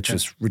essentially, which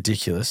was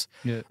ridiculous.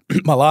 Yeah.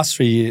 My last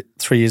 3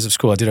 years of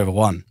school, I did over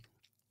 1.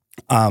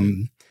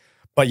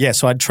 But yeah,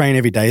 so I'd train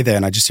every day there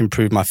and I just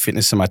improved my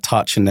fitness and my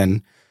touch. And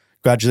then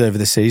gradually over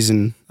the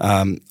season,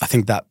 I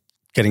think that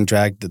getting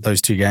dragged at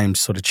those 2 games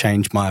sort of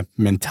changed my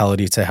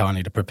mentality to how I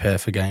need to prepare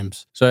for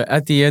games. So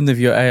at the end of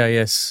your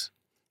AIS,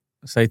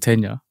 say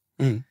tenure,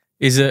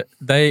 is it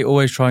they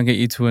always try and get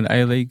you to an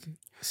A-League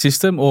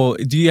system or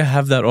do you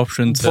have that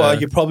option to... Well,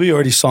 you're probably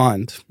already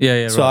signed.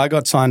 Yeah, So I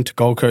got signed to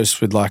Gold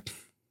Coast with like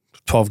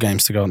 12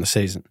 games to go in the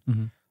season.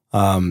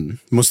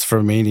 Mustafa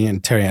Amini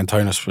and Terry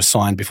Antonis were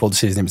signed before the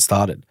season even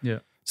started. Yeah.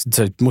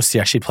 So Musti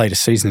actually played a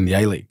season in the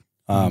A-League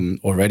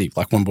already,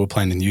 like when we were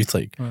playing in the youth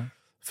league. Right.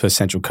 For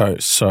Central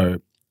Coast.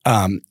 So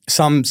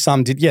some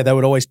did, they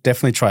would always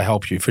definitely try to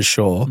help you for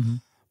sure.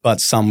 But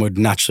some would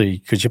naturally,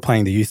 because you're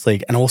playing the youth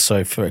league and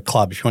also for a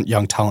club, if you want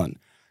young talent,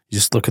 you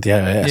just look at the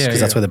AIS because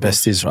that's where the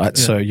best is, right?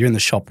 Yeah. So you're in the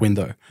shop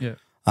window. Yeah.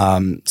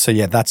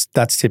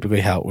 That's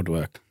typically how it would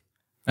work.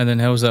 And then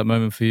how was that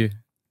moment for you,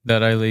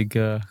 that A-League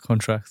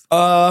contract?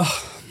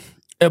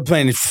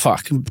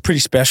 Pretty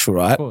special,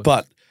 right?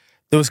 But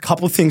there was a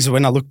couple of things that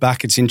when I look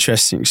back, it's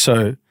interesting.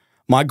 So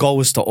my goal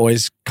was to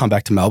always come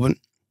back to Melbourne.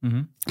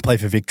 Play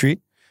for Victory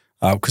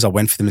because I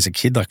went for them as a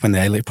kid, like when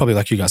the A-League, probably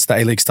like you guys, the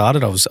A-League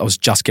started, I was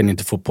just getting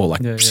into football,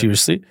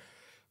 seriously.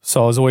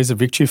 So I was always a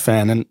Victory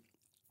fan and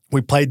we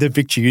played the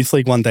Victory Youth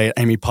League one day at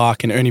Amy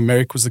Park and Ernie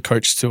Merrick was the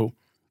coach still.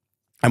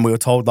 And we were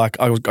told, like,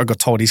 I got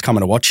told he's coming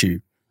to watch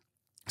you.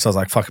 So I was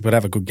like, fuck, I better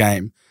have a good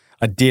game.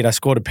 I did. I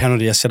scored a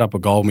penalty, I set up a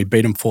goal and we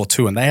beat them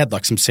 4-2 and they had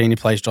like some senior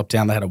players drop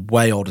down. They had a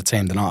way older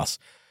team than us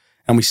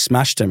and we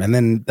smashed them. And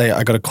then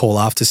I got a call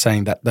after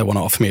saying that they want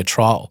to offer me a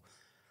trial.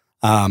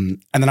 And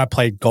then I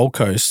played Gold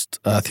Coast,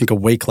 I think a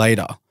week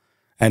later,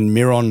 and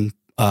Miron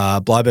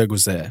Bleiberg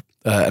was there.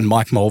 and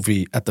Mike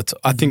Mulvey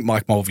I think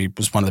Mike Mulvey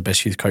was one of the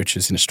best youth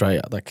coaches in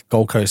Australia. Like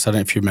Gold Coast, I don't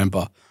know if you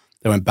remember,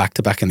 they went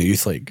back-to-back in the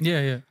youth league.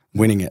 Yeah.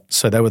 Winning it.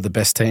 So they were the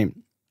best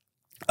team.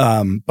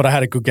 But I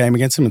had a good game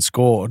against them and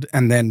scored.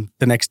 And then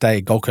the next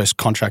day, Gold Coast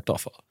contract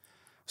offer.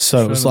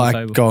 So it was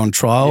like, go on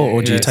trial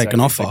or do you take an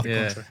offer?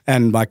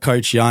 And my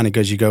coach, Yanni,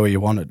 goes, you go where you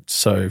wanted.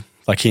 So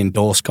like he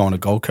endorsed going to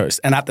Gold Coast.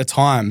 And at the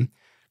time,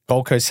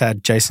 Gold Coast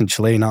had Jason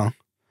Chelina,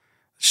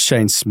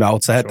 Shane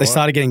Smeltz. They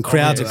started getting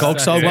crowds at Gold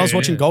Coast. So I was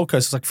watching Gold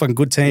Coast. It was like a fucking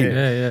good team.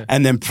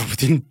 And then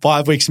within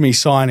 5 weeks of me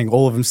signing,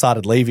 all of them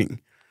started leaving.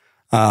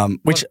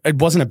 Which it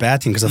wasn't a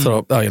bad thing because I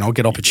thought, I'll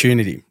get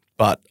opportunity.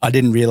 But I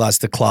didn't realize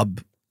the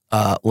club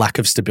lack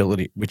of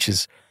stability, which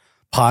is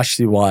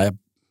partially why I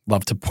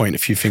love to point a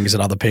few fingers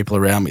at other people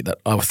around me that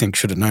I think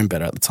should have known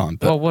better at the time.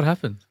 But, well, what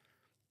happened?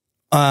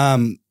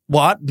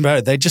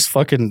 Bro, they just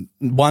fucking,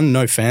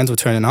 no fans were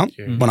turning up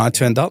when I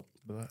turned up,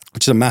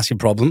 which is a massive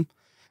problem.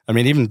 I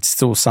mean, even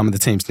still some of the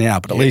teams now,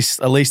 but at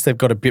least they've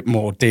got a bit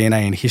more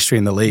DNA and history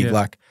in the league. Yeah.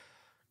 Like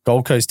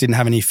Gold Coast didn't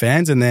have any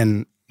fans, and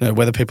then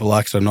whether people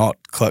liked it or not,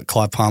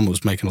 Clive Palmer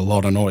was making a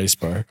lot of noise,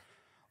 bro.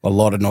 A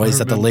lot of noise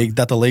that the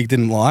league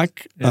didn't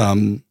like. Yeah.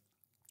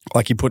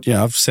 Like he put,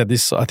 I've said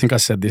this. I think I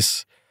said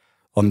this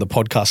on the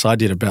podcast I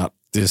did about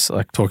this,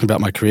 like talking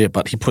about my career.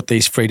 But he put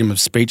these freedom of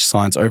speech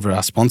signs over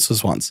our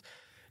sponsors once,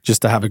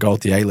 just to have a go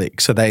at the A-League.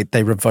 So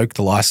they revoked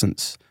the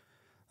license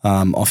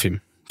off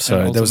him.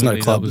 So there was no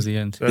club. That was the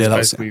end. So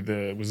that's basically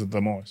was it the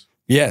demise?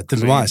 Yeah, the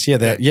demise.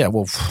 Yeah.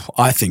 Well,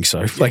 I think so.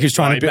 Like he was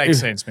trying to. It makes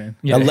sense, man.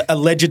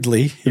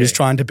 Allegedly, he was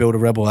trying to build a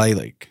rebel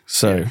A-League.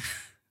 So.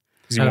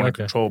 Because he wanted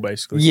control,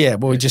 basically. Yeah,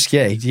 well,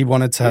 he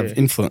wanted to have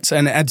influence.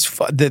 And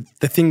the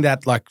thing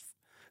that like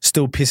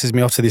still pisses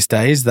me off to this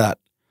day is that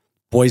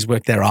boys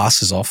work their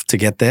asses off to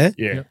get there.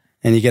 Yeah.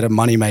 And you get a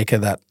moneymaker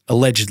that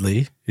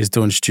allegedly is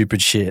doing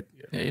stupid shit.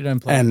 Yeah, you don't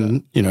play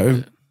and,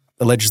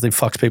 allegedly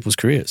fucks people's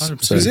careers.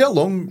 So how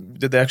long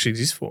did they actually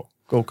exist for,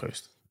 Gold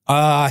Coast?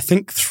 I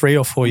think 3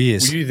 or 4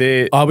 years. Were you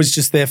there? I was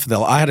just there for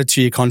I had a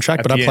 2-year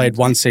contract, but I played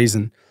one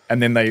season.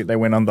 And then they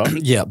went under?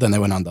 Yeah, then they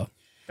went under.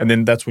 And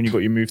then that's when you got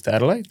your move to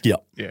Adelaide? Yeah,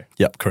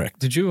 correct.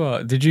 Did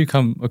you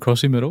come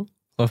across him at all,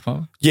 Clive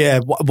Palmer? Yeah,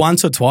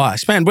 once or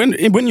twice. Man,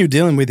 when you're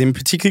dealing with him,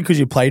 particularly because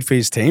you played for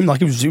his team, like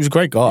he was a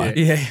great guy.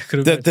 Yeah.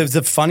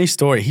 The funny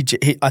story, he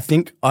I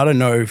think, I don't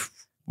know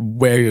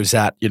where he was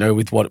at,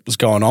 with what was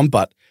going on,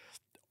 but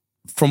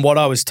from what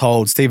I was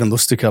told, Stephen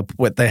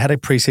Lustica, they had a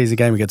preseason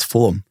game against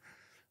Fulham,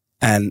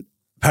 and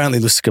apparently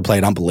Lustica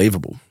played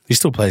unbelievable. He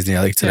still plays in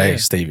the league today,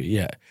 Stevie.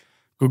 Yeah,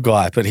 good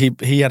guy, but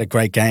he had a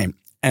great game.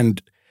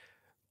 And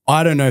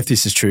I don't know if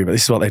this is true, but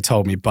this is what they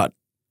told me. But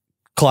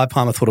Clive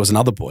Palmer thought it was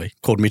another boy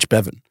called Mitch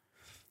Bevan.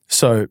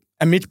 And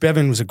Mitch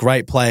Bevan was a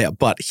great player,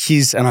 but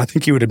and I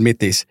think he would admit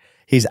this,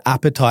 his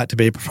appetite to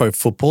be a pro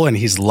football and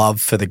his love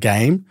for the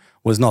game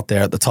was not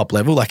there at the top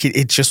level. Like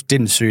it just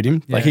didn't suit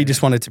him. Like he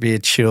just wanted to be a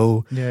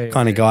chill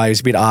kind of guy. He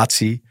was a bit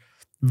artsy,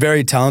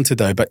 very talented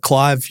though. But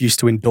Clive used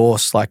to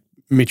endorse like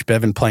Mitch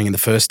Bevan playing in the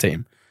first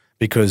team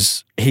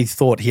because he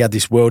thought he had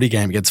this worldie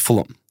game against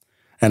Fulham,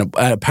 and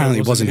apparently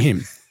it wasn't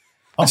him.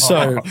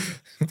 So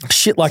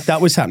shit like that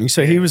was happening.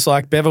 So he was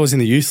like, Bevo was in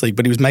the youth league,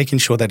 but he was making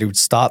sure that he would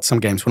start some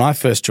games. When I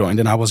first joined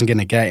and I wasn't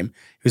getting a game,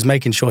 he was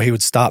making sure he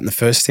would start in the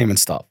first team and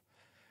stuff.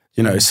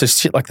 So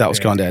shit like that was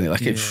going down.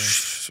 Like it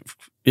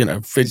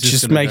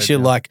just makes you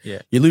like,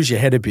 you lose your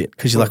head a bit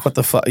because you're like, what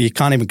the fuck? You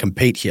can't even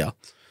compete here.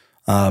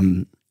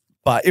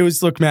 But it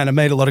was, look, man, I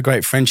made a lot of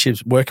great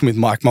friendships. Working with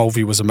Mike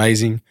Mulvey was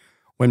amazing.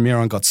 When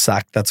Miron got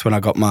sacked, that's when I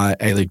got my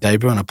A-League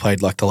debut and I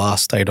played like the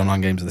last 8 or 9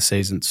 games of the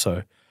season.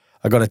 So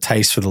I got a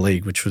taste for the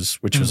league, which was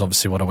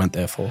obviously what I went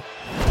there for.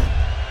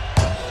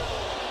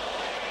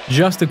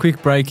 Just a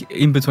quick break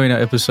in between our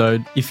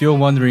episode. If you're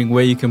wondering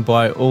where you can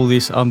buy all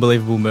this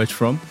unbelievable merch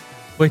from,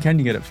 where can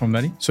you get it from,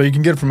 Matty? So you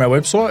can get it from our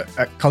website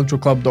at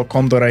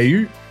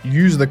culturalclub.com.au.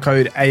 Use the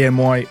code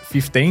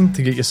AMY15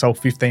 to get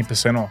yourself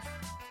 15% off.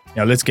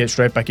 Now let's get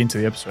straight back into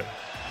the episode.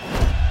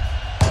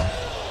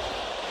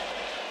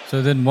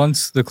 So then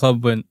once the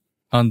club went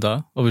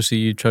under, obviously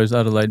you chose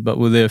Adelaide, but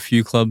were there a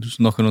few clubs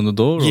knocking on the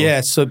door? Or?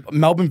 Yeah, so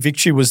Melbourne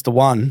Victory was the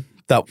one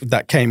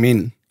that came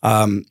in.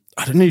 I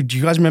don't know, do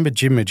you guys remember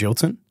Jim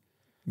Magilton?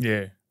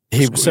 Yeah.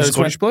 He was a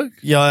Scottish bloke?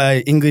 Yeah,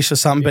 English or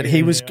something, but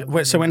he was,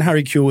 so when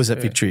Harry Kuehl was at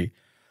Victory,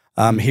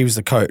 he was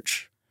the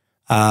coach.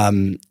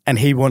 And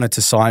he wanted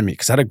to sign me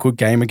because I had a good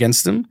game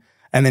against him,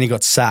 and then he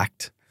got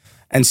sacked.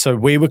 And so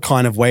we were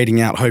kind of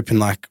waiting out, hoping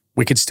like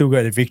we could still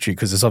go to Victory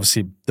because there's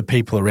obviously the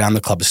people around the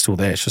club are still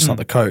there. It's just not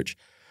the coach.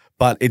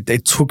 But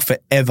it took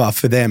forever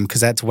for them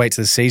because they had to wait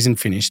till the season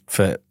finished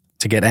to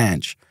get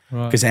Ange.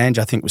 Because Ange,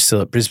 I think, was still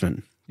at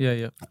Brisbane.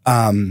 Yeah.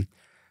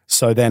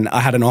 So then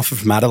I had an offer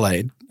from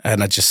Adelaide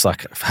and I just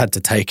like had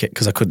to take it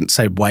because I couldn't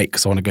say wait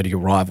because I want to go to your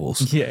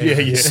rivals.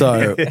 Yeah.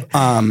 So,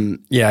 I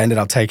ended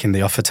up taking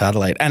the offer to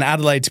Adelaide. And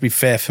Adelaide, to be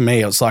fair for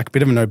me, it was like a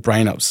bit of a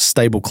no-brainer. It was a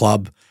stable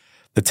club.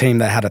 The team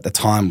they had at the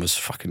time was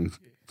fucking,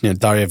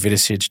 Dario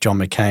Vidicic, John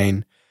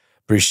McCain,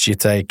 Bruce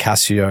Jitte,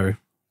 Cassio,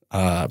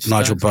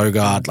 Nigel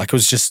Bogard. Like it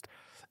was just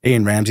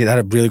Ian Ramsey. They had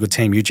a really good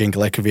team, Eugene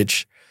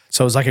Galekovic.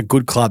 So it was like a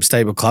good club,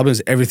 stable club. It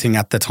was everything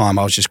at the time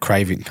I was just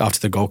craving after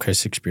the Gold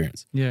Coast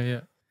experience.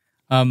 Yeah.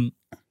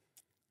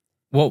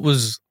 What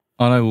was,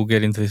 I know we'll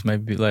get into this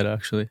maybe a bit later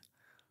actually,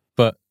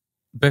 but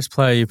best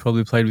player you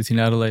probably played with in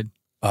Adelaide?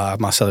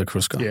 Marcelo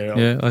Carrusca.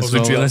 Yeah, that's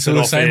what we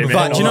were saying before.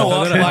 But do you know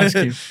what? Like,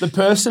 the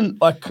person,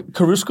 like,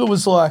 Carrusca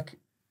was like,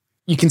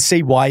 you can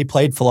see why he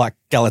played for like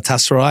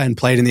Galatasaray and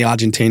played in the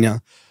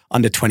Argentina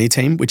under-20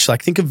 team, which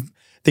like, think of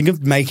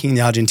making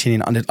the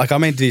Argentinian I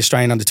made the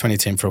Australian under-20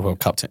 team for a World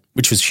Cup team,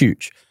 which was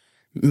huge.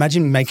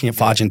 Imagine making it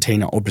for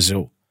Argentina or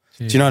Brazil.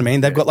 Jeez. Do you know what I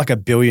mean? They've got like a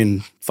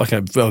billion,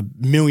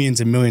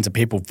 millions and millions of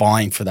people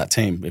vying for that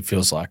team, it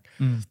feels like.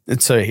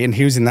 And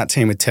he was in that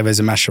team with Tevez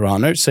and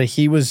Mascherano. So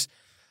he was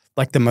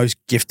like the most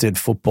gifted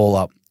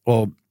footballer,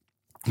 or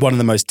one of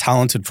the most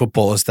talented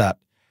footballers that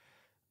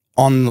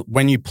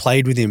when you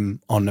played with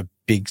him on the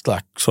big,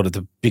 like sort of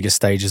the biggest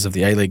stages of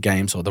the A-League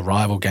games or the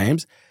rival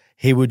games,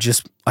 he would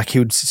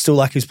still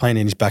like he was playing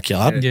in his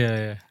backyard.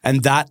 Yeah.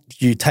 And that,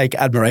 you take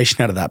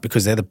admiration out of that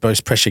because they're the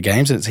most pressure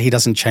games and he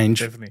doesn't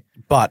change. Definitely.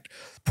 But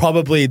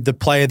probably the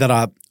player that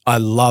I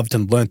loved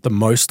and learnt the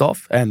most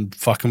of and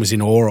fucking was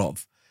in awe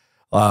of,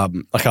 I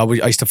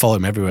used to follow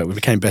him everywhere. We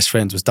became best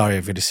friends, was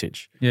Dario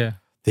Vidicic. Yeah.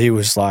 He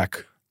was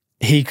like,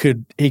 he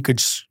could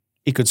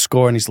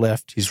score on his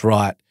left, his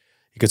right.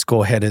 He could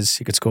score headers.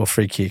 He could score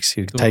free kicks.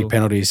 He could take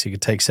penalties. He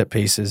could take set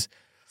pieces.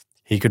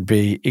 He could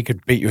beat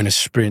you in a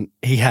sprint.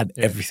 He had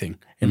everything,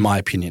 in my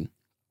opinion.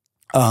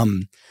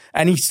 And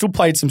he still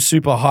played some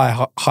super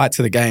high height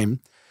to the game.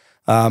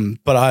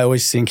 But I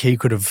always think he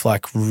could have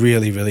like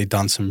really, really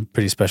done some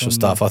pretty special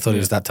stuff. I thought he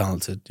was that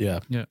talented. Yeah.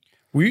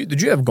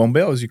 Did you have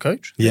Gombau as your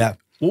coach? Yeah.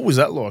 What was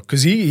that like?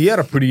 Because he had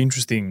a pretty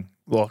interesting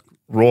like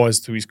rise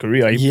to his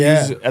career. He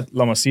was at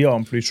La Masia,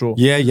 I'm pretty sure.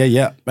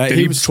 Yeah. Did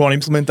he was trying to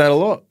implement that a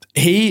lot?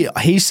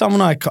 He's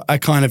someone I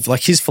kind of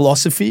like. His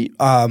philosophy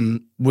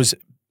was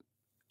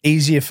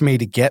easier for me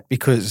to get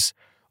because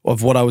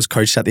of what I was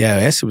coached at the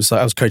AOS. It was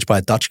like I was coached by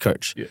a Dutch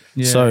coach.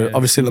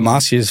 Obviously La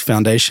Masia's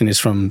foundation is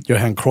from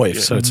Johan Cruyff,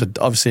 so it's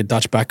obviously a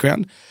Dutch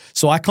background.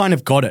 So I kind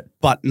of got it,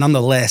 but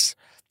nonetheless,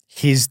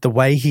 the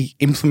way he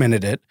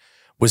implemented it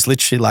was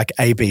literally like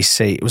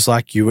ABC. It was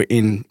like you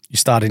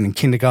started in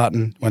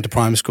kindergarten, went to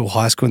primary school,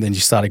 high school, and then you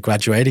started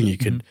graduating. You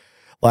could,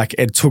 like,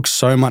 it took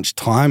so much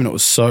time and it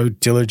was so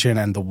diligent,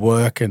 and the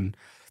work and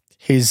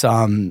his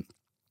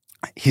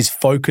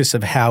focus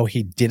of how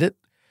he did it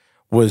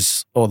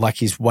was, or like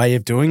his way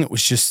of doing it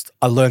was just,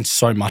 I learned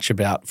so much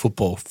about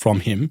football from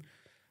him.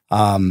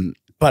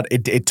 But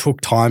it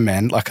took time,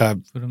 man. Like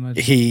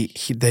he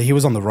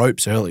was on the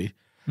ropes early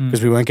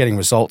because we weren't getting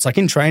results. Like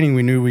in training,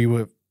 we knew we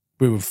were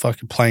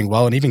fucking playing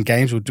well, and even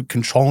games we were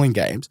controlling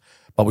games,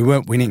 but we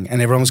weren't winning, and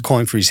everyone was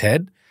calling for his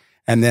head.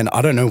 And then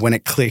I don't know when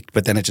it clicked,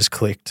 but then it just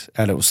clicked,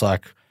 and it was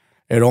like,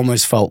 it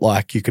almost felt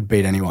like you could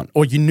beat anyone.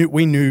 Or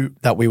we knew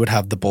that we would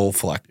have the ball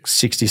for like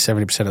 60,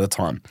 70% of the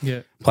time,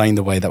 playing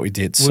the way that we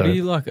did. Would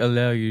he like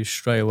allow you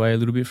stray away a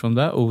little bit from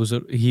that, or was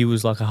it he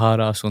was like a hard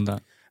ass on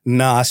that?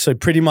 Nah, so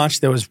pretty much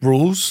there was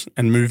rules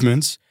and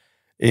movements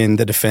in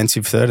the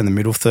defensive third and the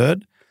middle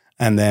third,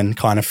 and then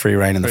kind of free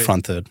reign in the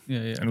front third.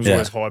 And it was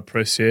always high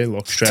press,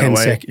 like straight 10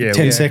 away.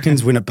 10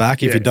 seconds, win it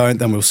back. If you don't,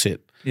 then we'll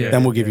sit.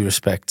 Then we'll give you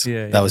respect.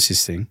 That was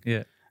his thing.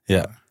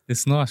 Yeah.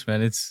 It's nice,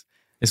 man. It's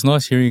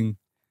nice hearing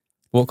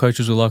what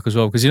coaches were like as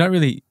well, because you don't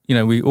really,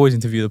 we always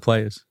interview the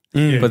players.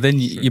 But then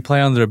you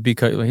play under a big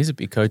coach. Well, he's a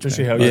big coach.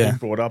 Especially how he's been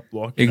brought up.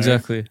 Like,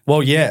 exactly.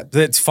 Well, yeah.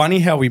 It's funny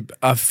how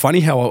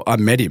I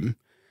met him.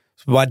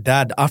 My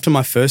dad, after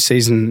my first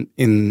season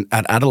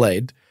at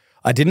Adelaide,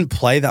 I didn't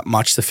play that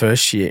much the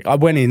first year. I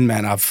went in,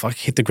 man, I've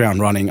hit the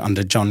ground running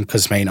under John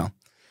Kuzmina.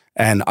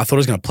 And I thought I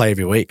was going to play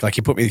every week. Like,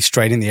 he put me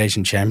straight in the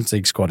Asian Champions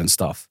League squad and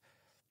stuff.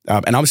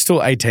 And I was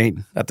still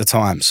 18 at the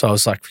time. So I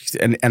was like,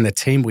 and the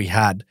team we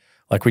had,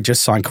 like, we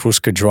just signed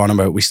Carrusca,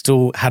 Geronimo. We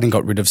still hadn't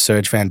got rid of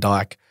Serge Van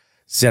Dijk,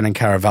 Zen and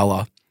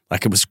Caravella.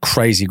 Like, it was a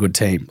crazy good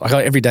team. Like,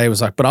 every day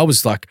was like, but I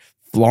was like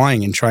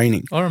flying in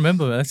training. I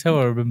remember. That's how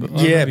I remember.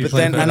 But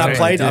then, and I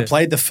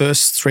played the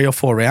first 3 or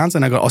 4 rounds,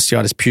 and I got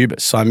osteitis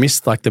pubis. So I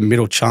missed like the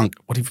middle chunk.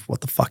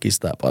 What the fuck is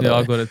that, by the way?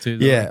 I got it too.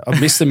 Yeah, I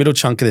missed the middle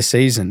chunk of the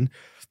season.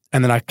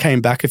 And then I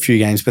came back a few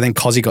games, but then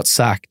Cozzy got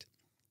sacked.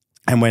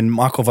 And when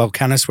Michael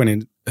Valkanis went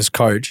in as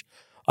coach,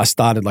 I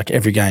started like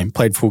every game,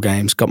 played full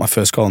games, got my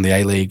first goal in the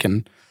A-League,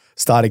 and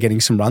started getting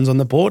some runs on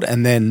the board.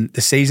 And then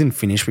the season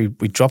finished. We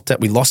dropped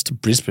it. We lost to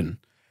Brisbane,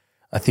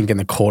 I think, in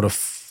the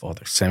or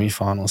the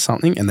semi-final or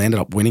something, and they ended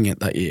up winning it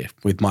that year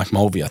with Mike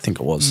Mulvey, I think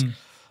it was.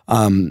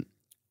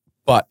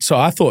 But so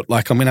I thought,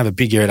 like, I'm going to have a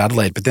big year at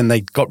Adelaide, but then they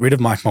got rid of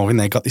Mike Mulvey and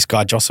they got this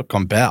guy, Josip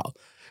Gombau.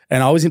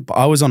 And I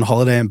was on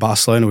holiday in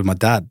Barcelona with my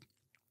dad,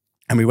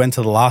 and we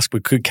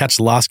could catch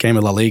the last game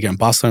of La Liga, and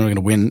Barcelona were going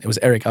to win. It was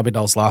Eric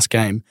Abidal's last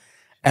game,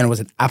 and it was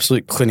an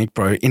absolute clinic,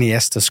 bro.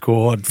 Iniesta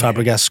scored,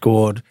 Fabregas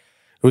scored.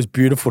 It was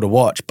beautiful to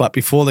watch. But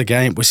before the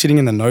game, we're sitting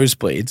in the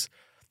nosebleeds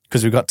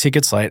because we got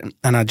tickets late,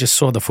 and I just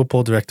saw the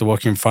football director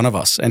walking in front of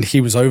us, and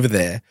he was over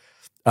there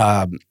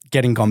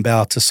getting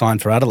Gombau to sign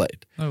for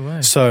Adelaide. Oh,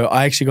 wow. So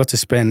I actually got to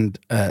spend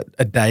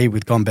a day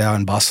with Gombau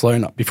in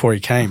Barcelona before he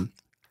came.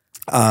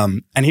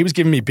 And he was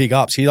giving me big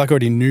ups. He like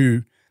already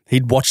knew,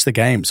 he'd watched the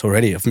games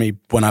already of me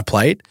when I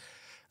played.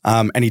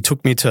 And he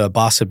took me to a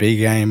Barca B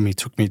game. He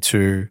took me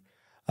to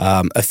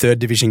a third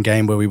division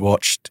game where he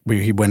wanted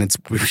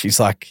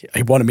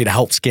me to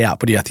help scout,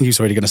 but I think he was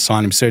already going to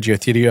sign him, Sergio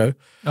Thirio.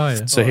 Oh,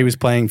 yeah. So he was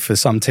playing for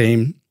some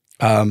team.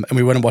 And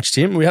we went and watched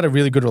him. We had a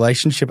really good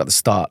relationship at the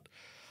start.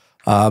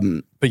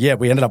 But yeah,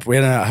 we ended up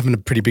having a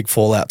pretty big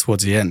fallout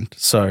towards the end.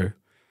 So,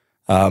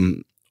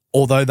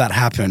 although that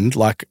happened,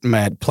 like,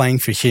 man, playing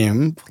for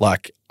him,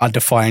 like, I'd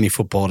defy any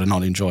footballer to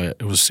not enjoy it.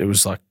 It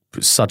was like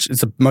it's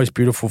the most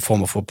beautiful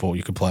form of football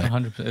you could play.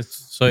 100%. It's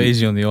so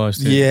easy on the eyes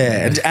too.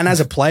 Yeah. And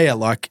as a player,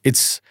 like,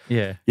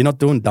 you're not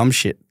doing dumb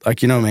shit.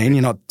 Like, you know what I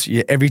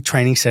mean? Every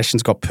training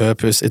session's got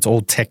purpose. It's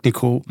all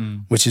technical,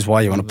 which is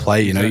why you want to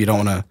play, you know, you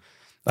don't want to,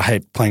 I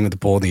hate playing with the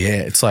ball in the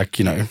air. It's like,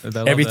 you know,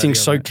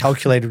 everything's so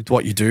calculated with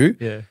what you do.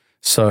 Yeah.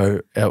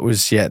 So it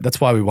was, that's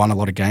why we won a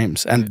lot of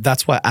games. And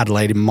that's why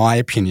Adelaide, in my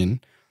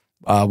opinion,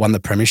 won the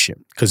premiership,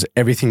 because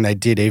everything they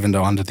did, even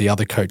though under the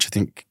other coach, I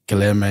think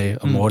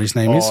Guilherme Amor, his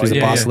name is, who's a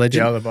Barca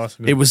legend. Yeah, the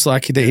Barca. It was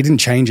like he didn't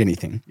change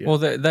anything. Yeah. Well,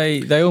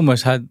 they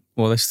almost had,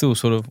 well, they still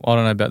sort of, I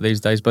don't know about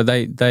these days, but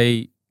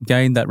they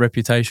gained that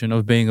reputation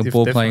of being a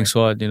ball-playing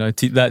side, you know,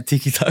 that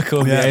tiki-taka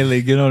of the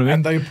A-League, you know what I mean?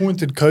 And they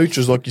appointed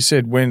coaches, like you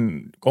said,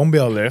 when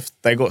Gombau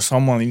left, they got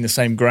someone in the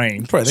same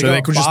grain, so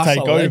they could just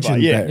take over.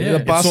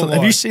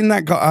 Have you seen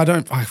that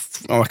guy?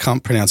 I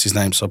can't pronounce his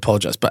name, so I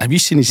apologize, but have you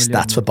seen his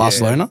stats for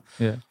Barcelona?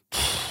 Yeah.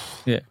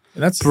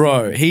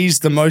 Bro, he's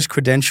the most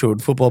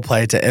credentialed football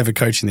player to ever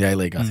coach in the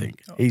A-League, I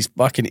think. He's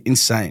fucking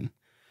insane.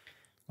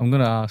 I'm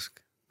going to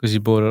ask, because you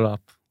brought it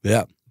up.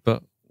 Yeah.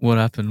 But what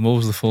happened? What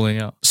was the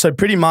falling out? So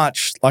pretty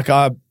much, like,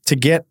 to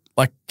get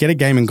a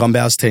game in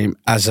Gombau's team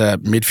as a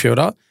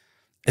midfielder,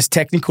 as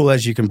technical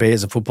as you can be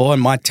as a footballer,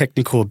 and my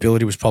technical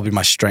ability was probably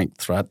my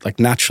strength, right? Like,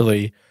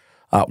 naturally,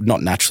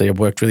 not naturally, I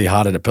worked really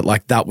hard at it, but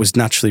like that was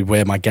naturally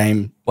where my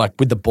game, like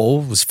with the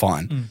ball, was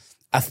fine.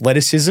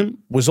 Athleticism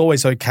was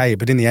always okay,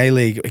 but in the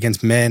A-League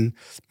against men,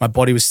 my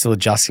body was still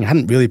adjusting. I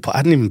hadn't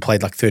even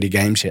played like 30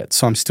 games yet,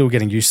 so I'm still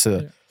getting used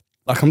to,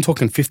 like, I'm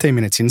talking 15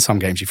 minutes in some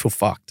games, you feel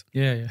fucked.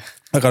 Yeah.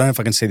 Like, I don't know if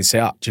I can see this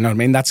out. Do you know what I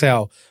mean? That's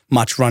how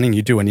much running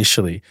you do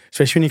initially,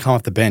 especially when you come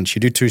off the bench. You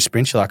do 2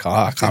 sprints, you're like,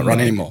 I can't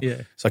run anymore.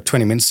 Yeah. It's like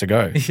 20 minutes to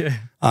go. Yeah.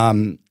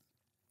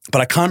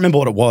 But I can't remember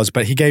what it was,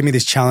 but he gave me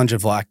this challenge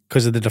of, like,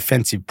 because of the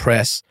defensive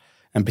press,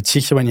 and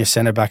particularly when your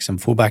centre-backs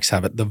and full-backs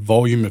have it, the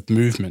volume of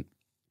movement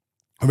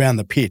around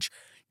the pitch,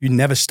 you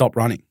never stop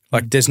running.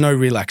 Like, there's no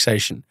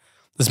relaxation.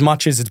 As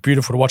much as it's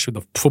beautiful to watch with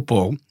the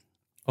football,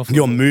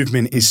 your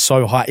movement is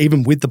so high,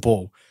 even with the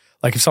ball.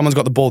 Like, if someone's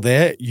got the ball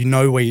there, you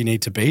know where you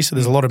need to be. So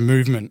there's a lot of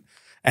movement.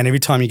 And every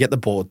time you get the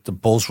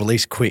ball's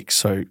released quick.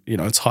 So, you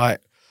know, it's high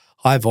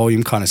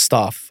volume kind of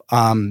stuff.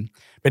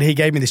 But he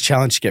gave me this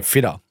challenge to get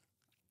fitter,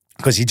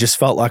 because he just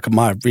felt like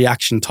my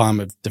reaction time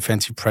of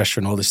defensive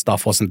pressure and all this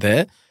stuff wasn't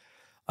there.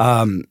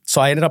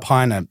 So I ended up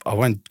hiring I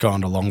won't go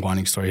on a long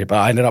winding story here, but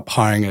I ended up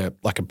hiring a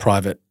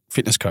private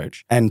fitness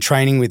coach and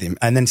training with him.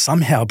 And then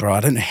somehow, bro, I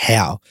don't know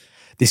how,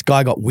 this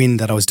guy got wind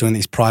that I was doing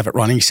these private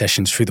running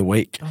sessions through the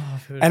week.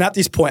 And at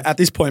this point,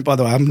 by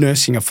the way, I'm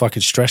nursing a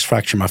fucking stress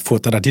fracture in my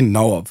foot that I didn't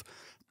know of.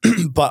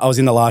 But I was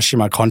in the last year of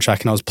my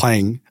contract, and I was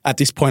playing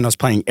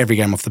every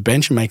game off the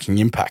bench and making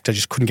impact. I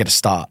just couldn't get a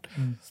start.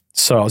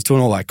 So I was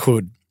doing all I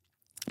could.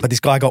 But this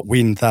guy got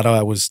wind that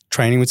I was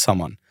training with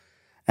someone.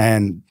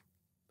 And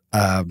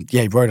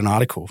he wrote an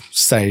article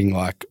saying,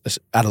 like,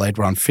 Adelaide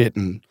were unfit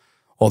and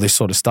all this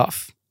sort of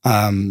stuff.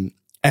 And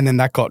then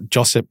that got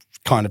Josip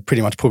kind of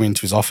pretty much put me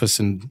into his office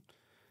and,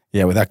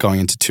 without going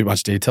into too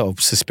much detail,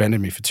 suspended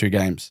me for 2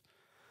 games.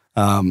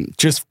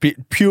 Just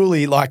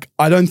purely, like,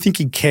 I don't think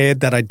he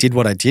cared that I did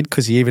what I did,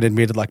 because he even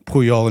admitted, like,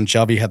 Puyol and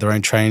Javi had their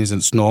own trainers and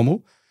it's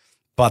normal.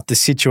 But the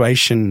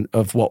situation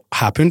of what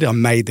happened, I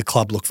made the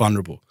club look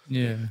vulnerable.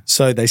 Yeah.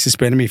 So they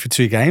suspended me for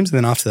 2 games, and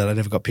then after that I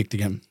never got picked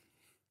again.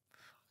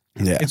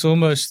 Yeah. It's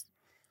almost,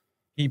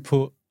 he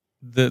put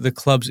the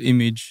club's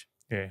image.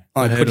 Yeah.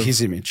 I put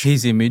his image.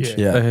 His image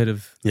ahead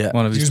of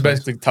one of his. He was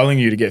basically telling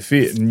you to get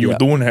fit, and you were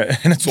doing it,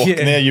 and it's like,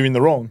 now you're in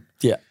the wrong.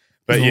 Yeah.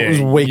 But it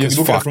was weak as you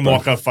look fuck, at it from bro.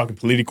 like a fucking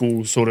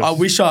political sort of. I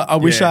wish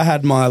I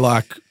had my,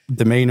 like,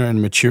 demeanor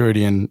and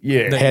maturity and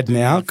head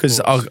now, because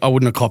I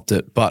wouldn't have copped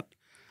it. But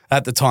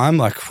at the time,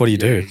 like, what do you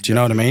do? Do you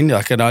know what I mean?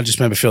 Like, and I just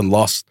remember feeling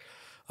lost.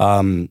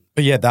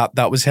 But yeah,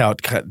 that was how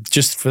it,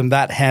 just from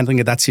that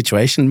handling of that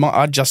situation,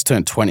 I just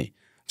turned 20. Do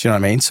you know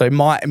what I mean? So in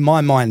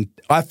my mind,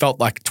 I felt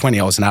like 20,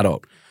 I was an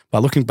adult.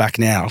 But looking back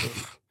now,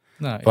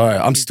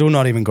 I'm still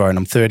not even grown.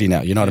 I'm 30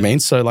 now. You know what I mean?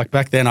 So, like,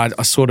 back then, I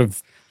sort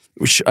of,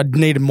 I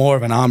needed more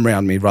of an arm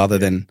around me rather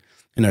than,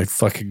 you know,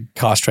 fucking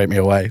castrate me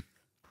away.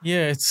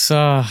 Yeah, it's,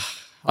 I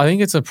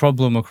think it's a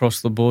problem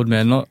across the board,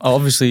 man. Not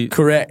obviously.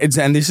 Correct.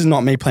 And this is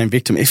not me playing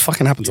victim. It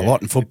fucking happens a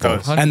lot in football.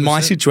 And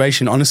my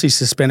situation, honestly,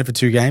 suspended for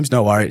 2 games,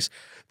 no worries.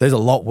 There's a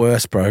lot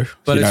worse, bro.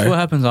 But it's what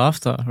happens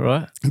after,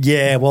 right?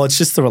 Yeah, well, it's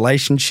just the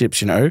relationships,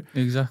 you know?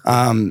 Exactly.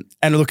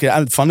 And look,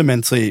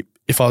 fundamentally,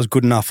 if I was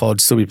good enough, I'd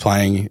still be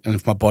playing. And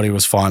if my body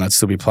was fine, I'd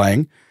still be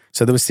playing.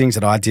 So there was things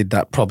that I did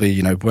that probably,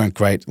 you know, weren't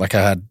great. Like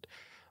I had,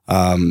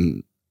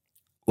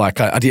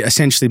 I did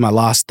essentially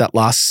that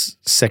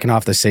last second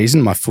half of the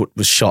season, my foot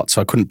was shot,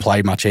 so I couldn't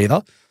play much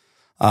either.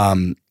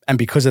 And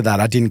because of that,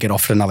 I didn't get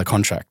offered another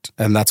contract.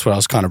 And that's what I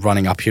was kind of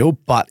running uphill.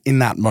 But in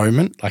that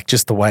moment, like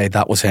just the way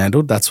that was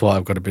handled, that's why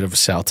I've got a bit of a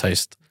sour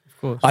taste.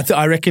 Of course.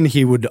 I reckon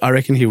he would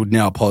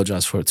now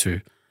apologize for it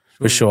too,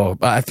 for sure.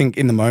 But I think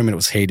in the moment it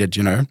was heated,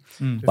 you know,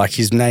 like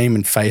his name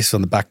and face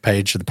on the back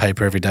page of the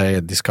paper every day.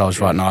 And this guy was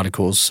writing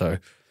articles. So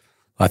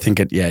I think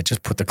it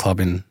just put the club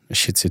in a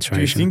shit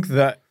situation. Do you think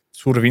that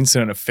sort of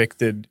incident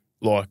affected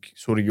like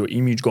sort of your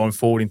image going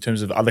forward in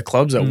terms of other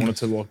clubs that wanted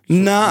to like?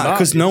 Nah,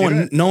 because no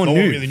one knew.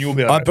 Really knew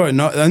about it. Bro,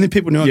 the only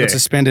people knew I got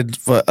suspended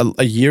for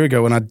a year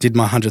ago when I did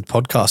my 100th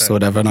podcast or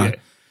whatever, and I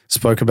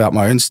spoke about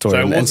my own story. So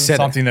it wasn't said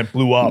something that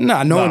blew up?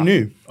 No one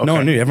knew. Okay. No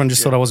one knew. Everyone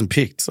just thought I wasn't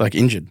picked, like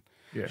injured.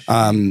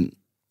 Yeah.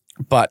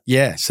 But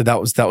yeah, so that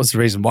was the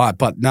reason why.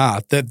 But nah,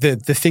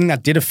 the thing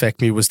that did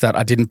affect me was that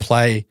I didn't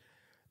play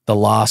the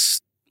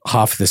last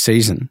half of the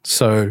season.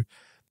 So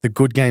the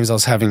good games I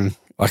was having,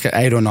 like an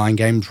 8 or 9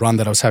 games run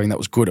that I was having that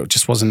was good, it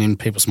just wasn't in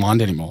people's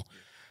mind anymore.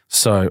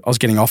 So I was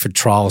getting offered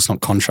trials,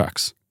 not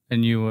contracts.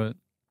 And you weren't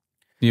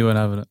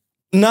having it?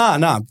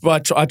 Nah.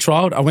 But I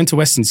trialed. I went to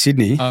Western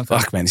Sydney. Okay.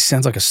 Fuck, man, this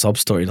sounds like a sob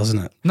story, doesn't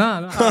it?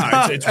 No.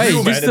 It's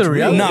real, man. It's the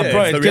reality. Nah,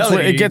 bro,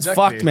 it gets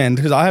fucked, man,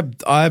 because I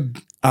have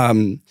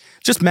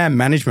just man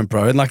management,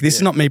 bro. And like, this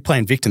is not me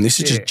playing victim. This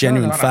is just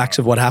genuine facts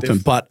of what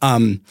happened. But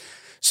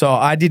so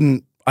I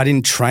didn't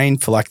train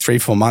for like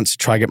 3-4 months to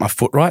try to get my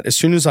foot right. As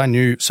soon as I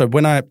knew, so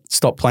when I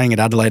stopped playing at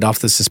Adelaide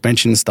after the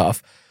suspension and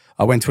stuff,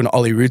 I went to an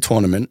Ollie Roo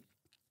tournament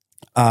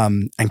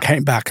and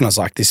came back and I was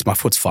like, my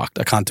foot's fucked.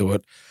 I can't do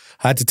it.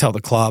 I had to tell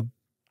the club.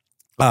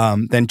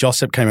 Then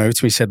Josep came over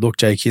to me and said, look,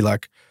 Jakey,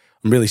 like,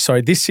 I'm really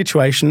sorry. This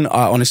situation,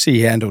 I honestly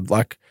handled,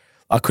 like,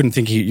 I couldn't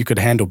think you could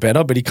handle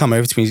better, but he come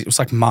over to me. It was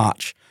like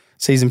March.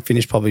 Season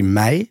finished probably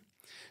May.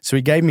 So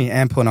he gave me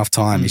ample enough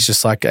time. He's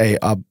just like, hey,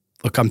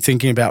 look, I'm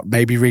thinking about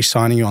maybe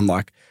re-signing you on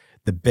like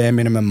the bare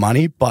minimum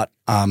money, but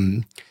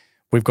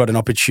we've got an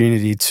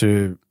opportunity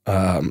to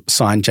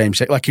sign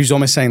James. Like he was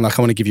almost saying like,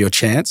 I want to give you a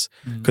chance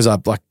because I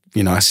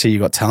see you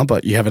got talent,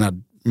 but you haven't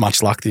had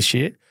much luck this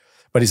year.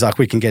 But he's like,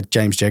 we can get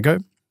James Jago.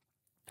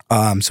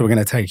 So we're going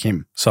to take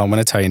him. So I'm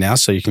going to tell you now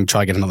so you can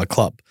try get another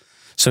club.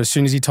 So as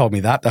soon as he told me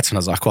that, that's when I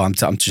was like, well,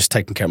 I'm just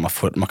taking care of my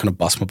foot. I'm not going to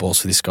bust my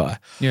balls for this guy.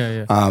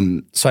 Yeah.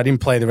 So I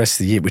didn't play the rest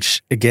of the year,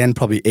 which again,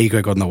 probably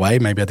ego got in the way.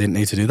 Maybe I didn't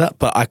need to do that,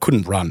 but I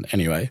couldn't run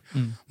anyway,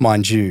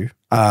 mind you.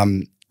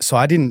 So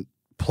I didn't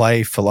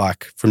play for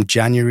like from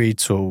January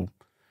till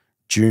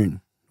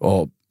June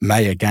or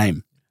May a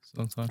game. It's a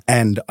long time.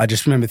 And I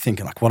just remember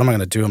thinking like, what am I going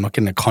to do? I'm not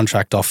getting a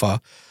contract offer.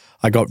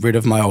 I got rid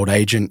of my old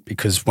agent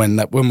because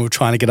when we were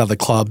trying to get other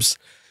clubs,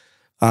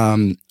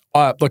 I'm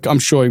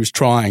sure he was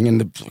trying,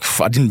 and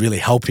I didn't really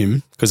help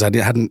him because I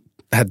hadn't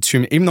had too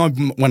many. Even though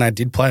when I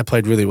did play, I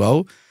played really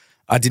well.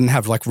 I didn't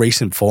have like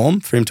recent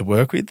form for him to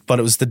work with. But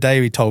it was the day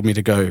he told me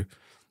to go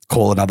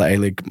call another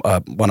A-League,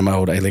 one of my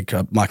old A-League,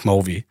 Mike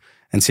Mulvey,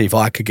 and see if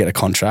I could get a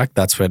contract.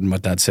 That's when my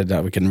dad said,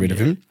 no, we're getting rid of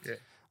him.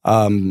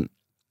 Yeah.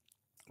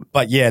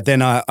 But yeah,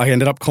 then I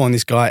ended up calling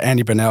this guy,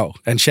 Andy Burnell.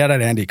 And shout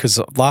out Andy, because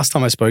last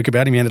time I spoke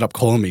about him, he ended up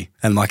calling me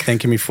and like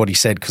thanking me for what he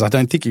said, because I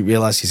don't think he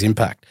realised his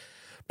impact.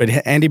 But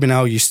Andy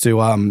Burnell used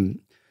to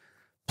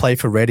play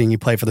for Reading. He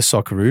played for the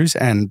Socceroos,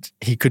 and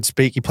he could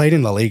speak. He played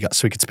in La Liga,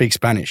 so he could speak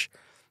Spanish.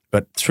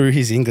 But through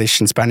his English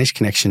and Spanish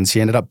connections,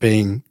 he ended up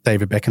being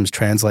David Beckham's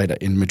translator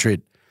in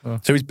Madrid. Oh.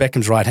 So he's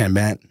Beckham's right-hand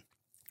man.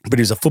 But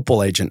he was a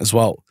football agent as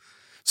well.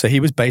 So he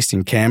was based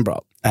in Canberra.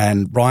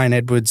 And Ryan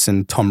Edwards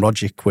and Tom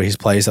Rodgick were his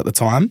players at the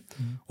time,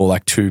 or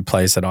like two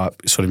players that are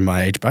sort of in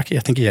my age bracket.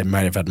 I think he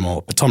may have had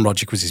more, but Tom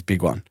Rodgick was his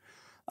big one.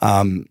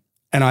 And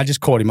I just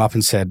called him up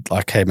and said,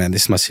 like, hey, man,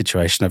 this is my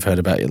situation. I've heard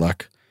about you.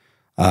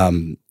 I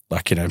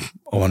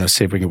want to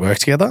see if we can work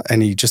together.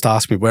 And he just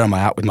asked me, where am I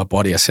at with my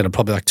body? I said, I'm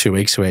probably like 2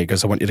 weeks away. He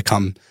goes, I want you to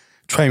come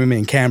train with me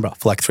in Canberra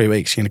for like 3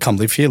 weeks. You're going to come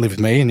live here, live with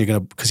me, and you're going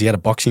to, because he had a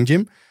boxing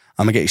gym,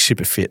 I'm going to get you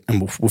super fit and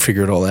we'll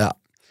figure it all out.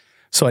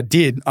 So I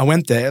did. I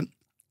went there.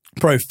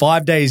 Bro,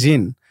 5 days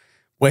in,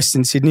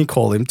 Western Sydney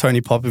call him.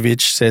 Tony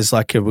Popovich says,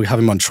 like, we have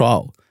him on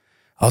trial.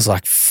 I was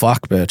like,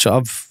 fuck, Birch.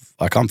 I'm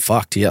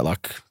fucked. Yeah,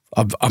 like,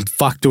 I'm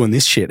fucked doing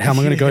this shit. How am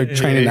I going to go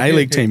train an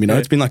A-League team? You know,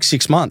 it's been like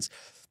 6 months.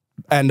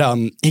 And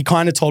he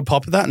kind of told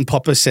Popper that, and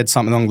Popper said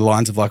something along the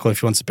lines of like, well,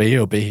 if he wants to be here,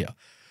 he'll be here.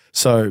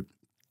 So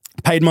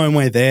paid my own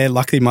way there.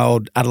 Luckily, my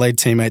old Adelaide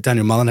teammate,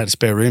 Daniel Mullen, had a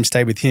spare room,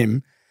 stayed with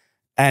him.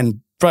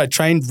 And, bro,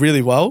 trained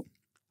really well.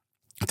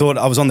 Thought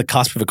I was on the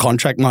cusp of a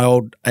contract. My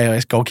old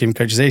AIS goalkeeping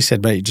coach, he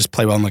said, mate, you just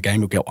play well in the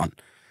game, you'll get one.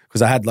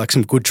 Because I had like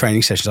some good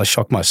training sessions. I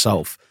shocked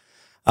myself.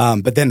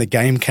 But then the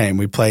game came.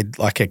 We played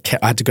I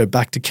had to go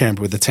back to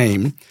Canberra with the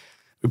team.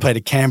 We played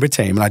a Canberra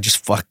team, and I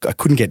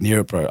couldn't get near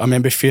it, bro. I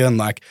remember feeling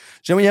like,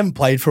 you know, when you haven't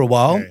played for a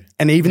while,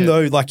 and even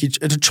though like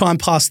it'll try and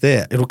pass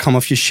there, it'll come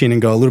off your shin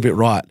and go a little bit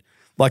right.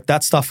 Like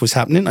that stuff was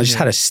happening. I just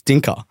had a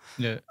stinker.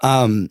 Yeah.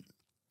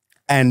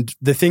 And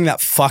the thing that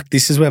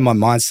this is where my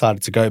mind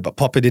started to go, but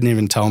Popper didn't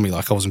even tell me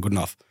like I wasn't good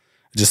enough.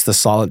 just the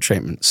silent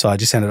treatment. So I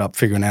just ended up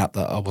figuring out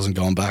that I wasn't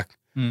going back.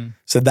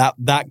 So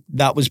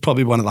that was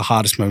probably one of the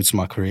hardest moments of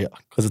my career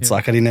because it's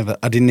like I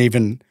didn't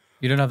even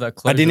you don't have that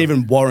closure. I didn't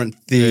even warrant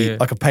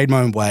like I paid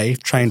my own way,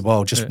 trained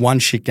well, just one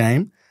shit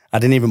game. I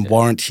didn't even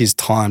warrant his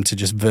time to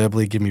just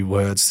verbally give me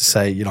words to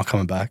say you're not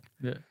coming back.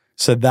 Yeah.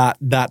 So that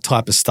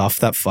type of stuff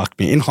that fucked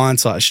me. In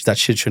hindsight, that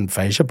shit shouldn't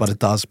phase you, but it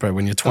does, bro.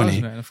 When you're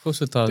 20, man. Of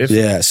course it does.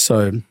 Definitely. Yeah.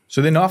 So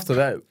then after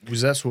that,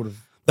 was that sort of?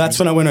 That's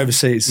when I went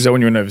overseas. Is that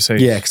when you went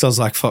overseas? Yeah, because I was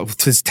like, fuck,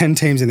 there's 10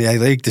 teams in the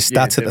A-League. The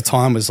stats at the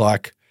time was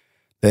like,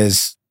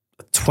 there's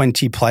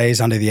 20 players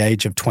under the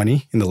age of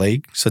 20 in the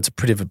league. So it's a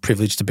pretty of a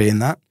privilege to be in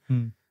that.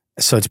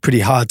 So it's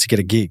pretty hard to get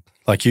a gig.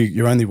 Like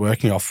you're only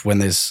working off when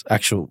there's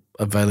actual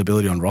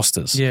availability on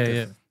rosters.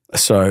 Yeah.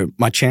 So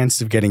my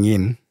chances of getting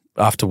in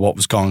after what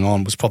was going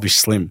on was probably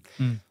slim.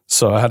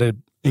 So I had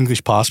an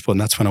English passport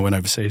and that's when I went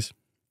overseas.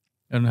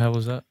 And how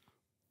was that?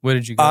 Where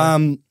did you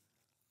go?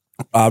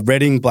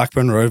 Reading,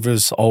 Blackburn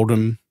Rovers,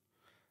 Oldham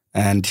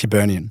and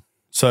Hibernian.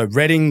 So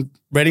Reading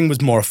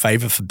was more a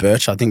favour for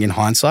Birch, I think, in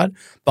hindsight.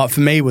 But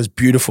for me, it was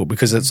beautiful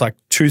because it's like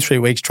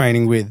 2-3 weeks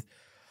training with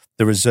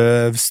the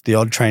reserves, the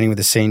odd training with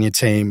the senior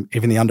team,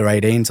 even the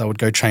under-18s I would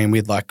go train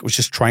with. Like, it was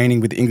just training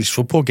with English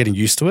football, getting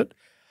used to it.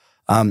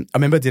 I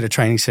remember I did a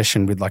training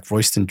session with like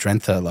Royston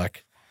Drenthe,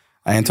 like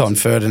Anton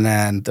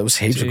Ferdinand. There was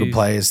heaps of good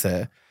players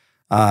there.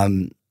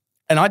 And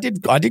I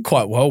did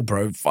quite well,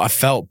 bro, I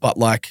felt. But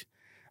like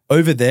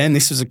over there, and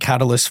this was a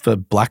catalyst for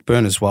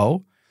Blackburn as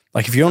well,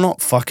 like if you're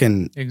not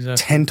fucking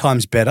 10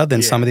 times better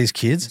than some of these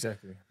kids,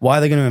 why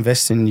are they going to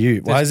invest in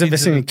you? Why is they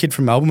investing in a kid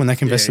from Melbourne when they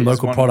can invest in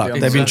local product?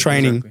 They've been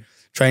training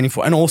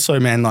for, and also,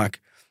 man, like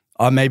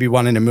I may be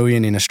 1 in a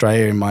million in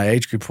Australia in my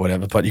age group or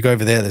whatever, but you go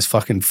over there, there's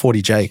fucking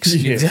 40 Jakes. Do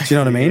you know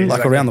what I mean?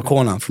 Like around the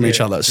corner from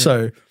each other.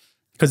 So,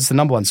 because it's the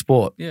number one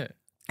sport. Yeah.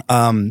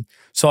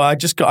 So I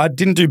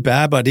didn't do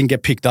bad, but I didn't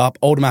get picked up.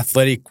 Oldham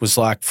Athletic was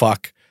like,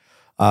 fuck.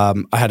 I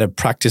had a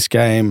practice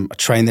game. I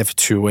trained there for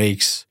 2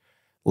 weeks.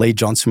 Lee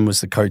Johnson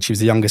was the coach. He was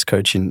the youngest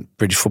coach in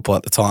British football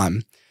at the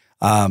time.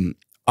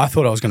 I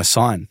thought I was going to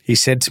sign. He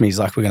said to me, he's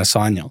like, we're going to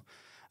sign you.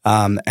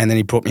 And then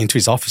he brought me into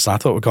his office and I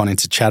thought we'd gone in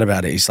to chat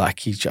about it. He's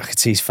like, I could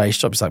see his face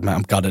drop. He's like, man,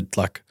 I'm gutted.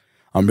 Like,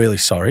 I'm really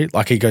sorry.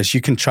 Like, he goes,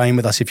 you can train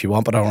with us if you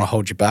want, but I don't want to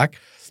hold you back.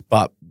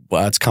 But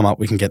it's come up,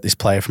 we can get this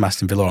player from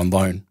Aston Villa on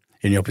loan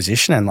in your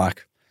position and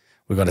like,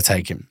 we've got to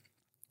take him.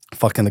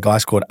 Fucking the guy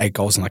scored 8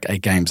 goals in like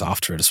 8 games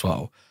after it as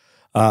well.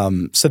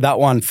 So that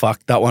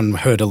one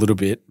hurt a little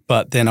bit.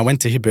 But then I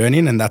went to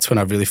Hibernian and that's when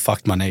I really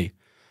fucked my knee.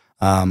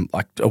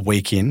 Like a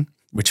week in,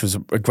 which was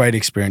a great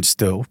experience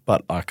still.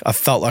 But like I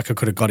felt like I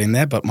could have got in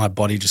there, but my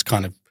body just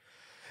kind of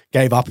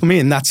gave up on me.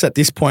 And that's at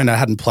this point I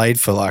hadn't played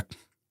for like,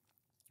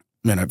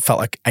 it felt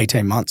like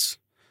 18 months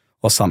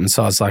or something.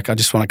 So I was like, I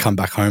just want to come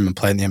back home and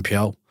play in the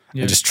NPL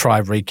and just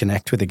try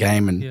reconnect with the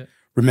game and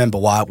remember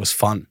why it was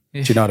fun. Do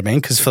you know what I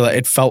mean? Because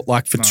it felt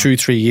like for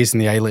 2-3 years in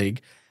the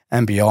A-League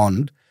and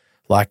beyond,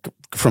 like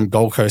from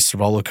Gold Coast to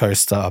roller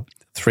coaster,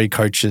 3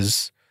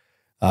 coaches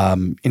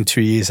in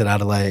 2 years at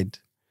Adelaide.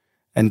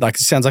 And like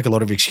it sounds like a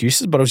lot of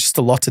excuses, but it was just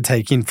a lot to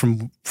take in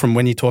from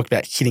when you talk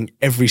about hitting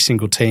every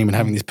single team and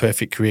having this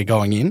perfect career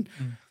going in,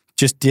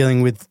 just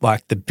dealing with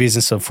like the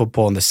business of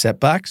football and the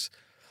setbacks.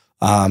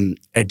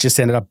 It just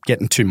ended up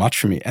getting too much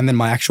for me. And then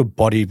my actual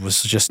body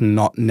was just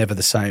never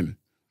the same.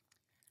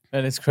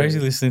 And it's crazy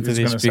listening to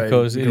this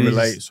because you can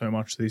relate so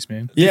much to this,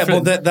 man. Yeah,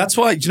 well, that's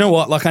why, you know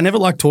what? Like, I never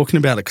like talking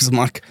about it because I'm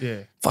like,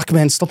 fuck,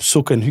 man, stop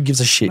sucking. Who gives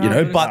a shit, you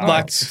know? But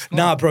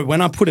bro, when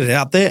I put it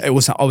out there, I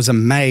was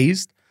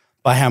amazed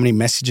by how many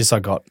messages I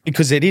got.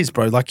 Because it is,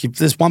 bro. Like, if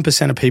there's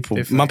 1% of people,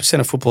 1%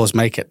 of footballers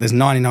make it. There's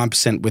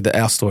 99% with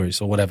our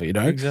stories or whatever, you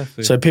know?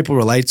 Exactly. So people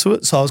relate to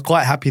it. So I was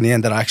quite happy in the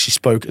end that I actually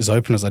spoke as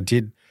open as I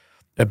did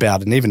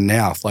about it. And even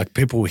now, like,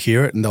 people will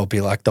hear it and they'll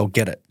be like, they'll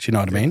get it. Do you know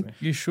what I mean?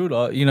 You should.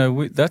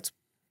 That's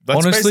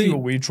honestly honestly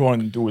what we try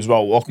and do as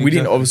well. Like, we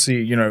didn't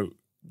obviously,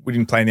 we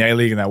didn't play in the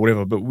A-League and that,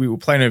 whatever, but we were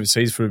playing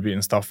overseas for a bit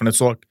and stuff. And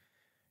it's like,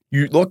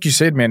 you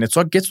said, man, it's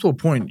like gets to a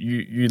point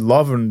you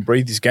love and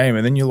breathe this game,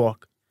 and then you're like,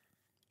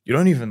 you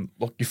don't even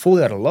like you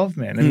fall out of love,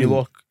 man, and you're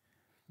like,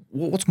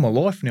 what's my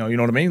life now? You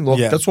know what I mean?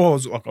 Like that's why I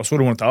was like, I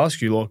sort of wanted to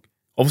ask you, like,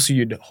 obviously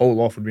your whole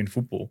life would have been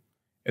football,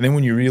 and then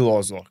when you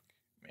realise, like,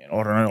 man,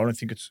 I don't know, I don't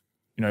think it's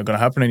going to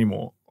happen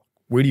anymore.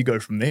 Where do you go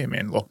from there,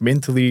 man? Like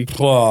mentally,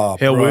 how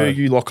were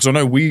you? Like, because I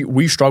know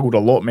we struggled a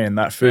lot, man.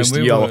 That first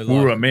year, we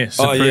were a mess.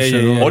 I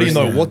didn't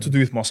know what to do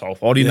with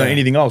myself. I didn't know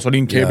anything else. I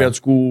didn't care about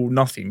school,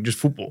 nothing, just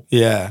football.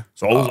 Yeah.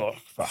 So I was like,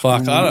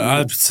 fuck.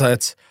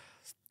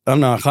 I don't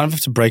know. I kind of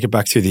have to break it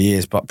back through the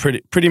years, but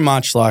pretty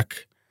much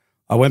like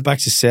I went back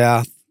to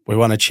South. We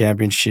won a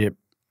championship.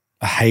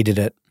 I hated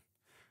it.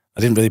 I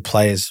didn't really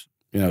play as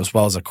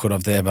well as I could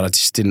have there, but I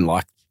just didn't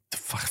like.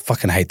 I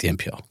fucking hate the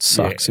NPL. It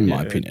sucks, in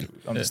my opinion.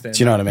 Understand. Do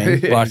you know what I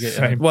mean?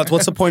 Like,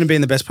 what's the point of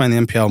being the best player in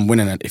the NPL and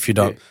winning it if you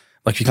don't?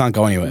 Like, you can't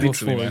go anywhere.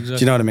 Literally, man. Do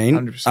you know what I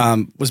mean?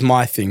 100%. Was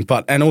my thing.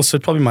 And also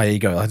probably my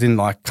ego. I didn't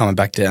like coming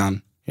back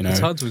down You know, It's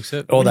hard to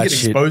accept. all When you that get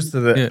shit. exposed to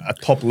the a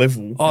top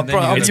level. Oh, And then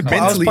bro, you I gotta was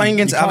mentally- playing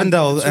against you can't-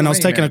 Avondale that's and I what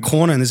was I mean, taking a man.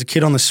 corner and there's a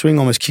kid on the swing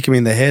almost kicking me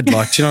in the head.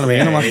 Like, do you know what I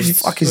mean? I'm like, what the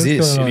fuck is What's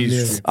this? going on? It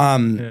is Yeah.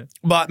 true. Yeah.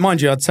 But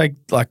mind you, I'd say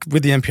like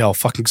with the NPL,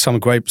 fucking some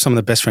of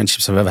the best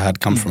friendships I've ever had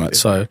come from it.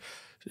 So,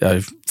 you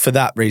know, for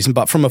that reason,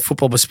 but from a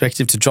football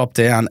perspective, to drop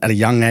down at a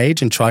young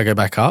age and try to go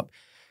back up,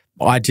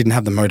 I didn't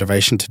have the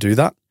motivation to do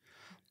that.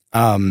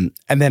 And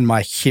then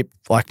my hip,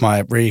 like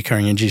my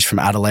recurring injuries from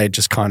Adelaide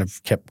just kind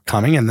of kept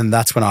coming. And then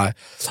that's when I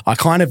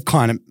kind of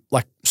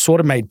like sort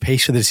of made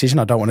peace with the decision.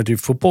 I don't want to do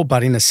football,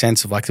 but in a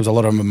sense of like, there was a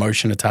lot of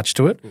emotion attached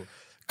to it.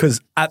 Because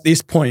at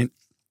this point,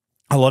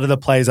 a lot of the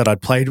players that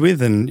I'd played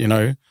with and, you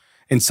know,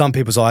 in some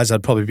people's eyes,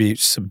 I'd probably be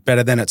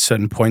better than at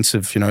certain points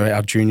of, you know,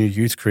 our junior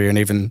youth career and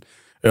even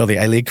early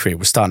A-League career.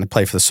 We're starting to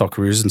play for the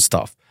Socceroos and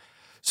stuff.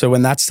 So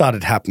when that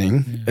started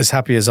happening, as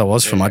happy as I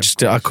was from, I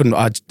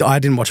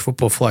didn't watch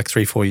football for like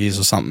 3-4 years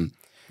or something.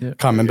 Yeah.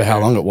 Can't remember how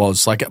long it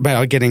was. Like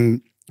about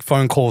getting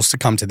phone calls to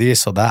come to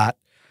this or that,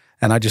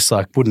 and I just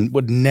like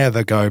would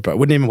never go, but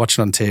wouldn't even watch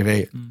it on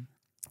TV.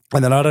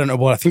 And then I don't know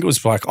what I think it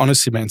was like.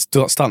 Honestly, man,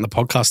 starting the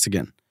podcast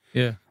again.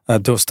 Yeah.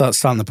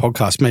 Starting the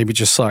podcast. Maybe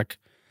just like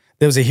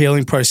there was a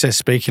healing process.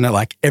 Speaking at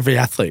like every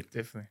athlete,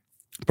 Definitely.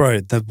 bro.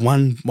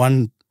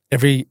 The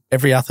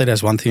every athlete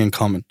has one thing in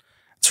common.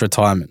 It's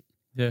retirement.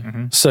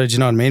 Yeah. So do you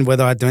know what I mean?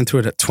 Whether I'd went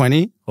through it at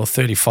 20 or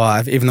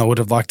 35, even though I would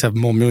have liked to have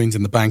more millions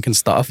in the bank and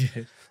stuff,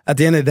 at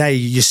the end of the day,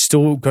 you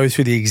still go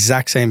through the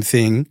exact same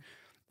thing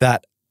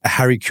that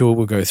Harry Kuehl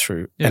will go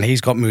through, and he's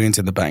got millions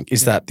in the bank.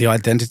 Is that the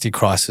identity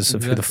crisis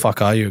of who the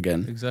fuck are you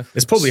again? Exactly.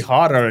 It's probably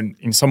harder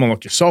in someone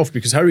like yourself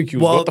because Harry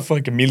Kuehl's got the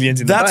fucking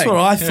millions in the bank. That's what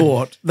I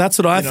thought. That's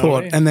what I know thought.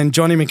 what I mean? And then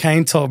Johnny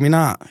McCain told me,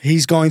 nah,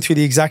 he's going through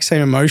the exact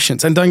same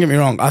emotions. And don't get me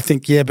wrong, I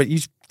think, yeah, but you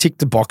tick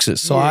the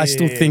boxes. So I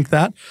still think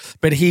that.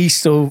 But he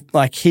still,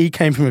 like, he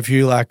came from a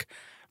view like,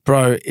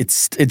 bro,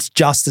 it's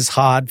just as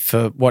hard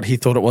for what he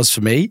thought it was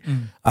for me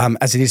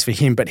as it is for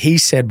him. But he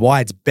said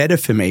why it's better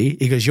for me.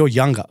 He goes, you're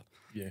younger.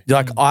 Yeah. You're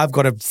like, I've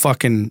got to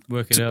fucking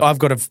Work it out. I've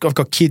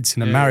got kids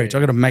in a marriage.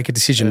 I've got to make a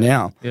decision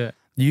now. Yeah.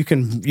 You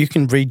can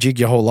rejig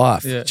your whole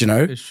life. Yeah. Do you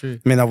know? It's true.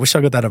 I mean, I wish I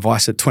got that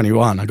advice at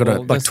 21. I got it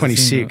like that's the thing,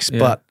 26, yeah.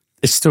 but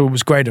it still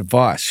was great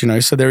advice, you know?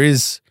 So there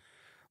is,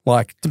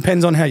 like,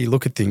 depends on how you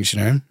look at things, you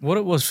know? What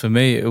it was for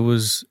me, it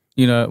was,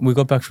 you know, we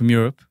got back from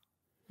Europe,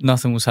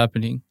 nothing was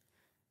happening,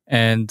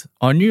 and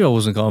I knew I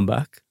wasn't going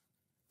back.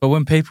 But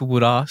when people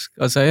would ask,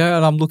 I'd say,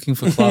 yeah, I'm looking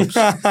for clubs.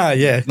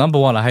 Yeah. Number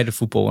one, I hated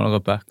football when I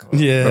got back.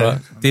 Yeah.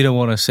 Right? Didn't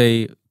want to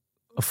see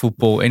a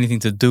football, anything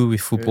to do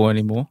with football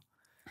anymore.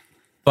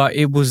 But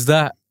it was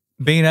that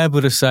being able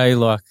to say,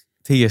 like,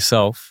 to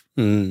yourself,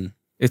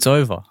 it's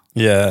over.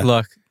 Yeah.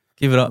 Like,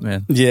 give it up,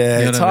 man. Yeah,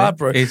 You know it's what I mean? hard,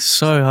 bro. It's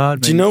so hard,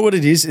 man. Do you know what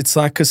it is? It's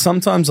like, because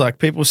sometimes like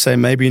people say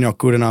maybe you're not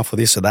good enough or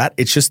this or that.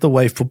 It's just the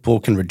way football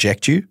can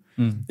reject you.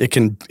 It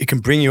can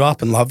bring you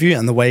up and love you,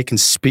 and the way it can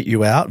spit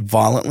you out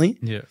violently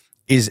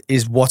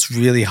is what's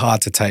really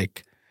hard to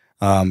take,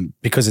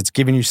 because it's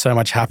giving you so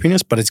much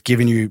happiness, but it's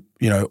giving you,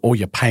 you know, all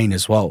your pain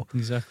as well.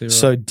 Exactly right.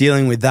 So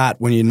dealing with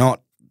that when you're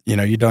not, you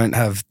know, you don't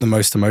have the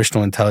most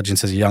emotional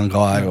intelligence as a young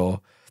guy, or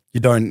you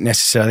don't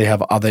necessarily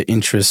have other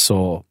interests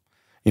or,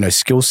 you know,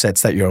 skill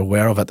sets that you're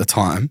aware of at the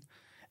time,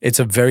 it's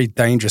a very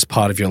dangerous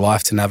part of your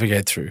life to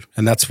navigate through.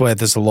 And that's where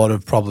there's a lot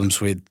of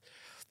problems with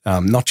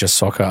not just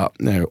soccer,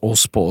 you know, all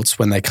sports.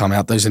 When they come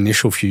out, those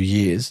initial few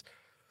years,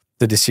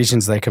 the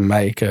decisions they can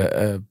make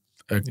are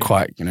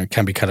quite, you know,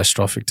 can be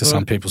catastrophic to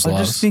some people's lives.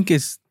 I just think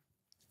it's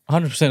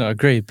 100%. I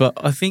agree, but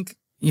I think,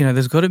 you know,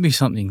 there's got to be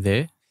something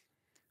there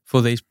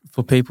for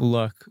people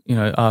like, you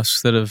know,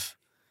 us that have,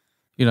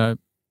 you know,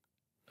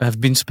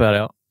 have been spat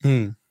out,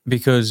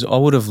 because I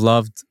would have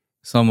loved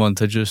someone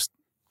to just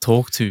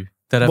talk to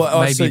that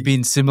have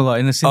been similar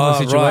in a similar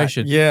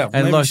situation. Right. Yeah,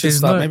 and maybe,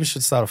 like, maybe we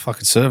should start a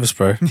fucking service,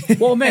 bro.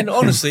 Well, man,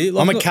 honestly,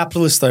 like, I'm a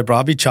capitalist though, bro.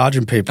 I'll be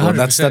charging people. And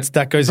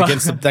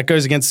that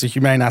goes against the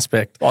humane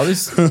aspect. Oh,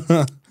 this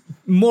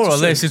more or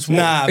less, it's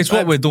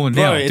what we're doing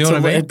now. Do you know what I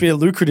mean? It'd be a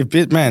lucrative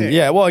bit, man.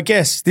 Yeah. Well, I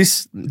guess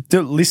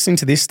listening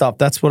to this stuff,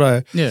 that's what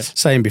I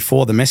saying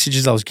before. The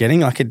messages I was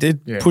getting, like it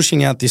did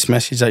pushing out this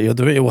message that you're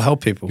doing, it will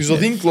help people. Because I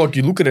think, like,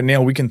 you look at it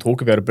now, we can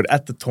talk about it, but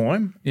at the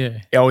time,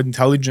 our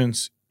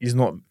intelligence is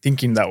not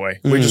thinking that way.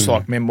 We're just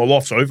like, man, my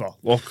life's over.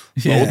 Like,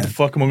 what the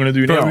fuck am I going to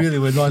do now? Really,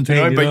 we're 19.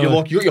 You know, but you're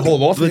like, you got your whole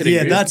life. But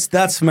yeah,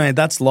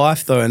 that's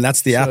life though, and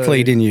that's the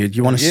athlete in you.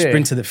 You want to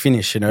sprint to the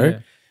finish, you know. Yeah.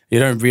 You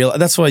don't realize.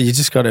 That's why you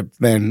just got to,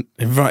 man.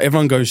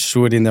 Everyone goes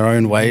through it in their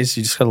own ways.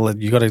 You just got to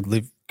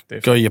live,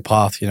 go your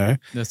path, you know,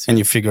 and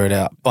you figure it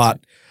out. But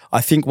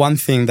I think one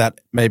thing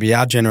that maybe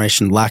our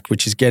generation lacked,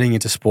 which is getting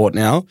into sport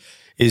now,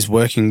 is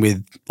working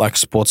with like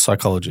sports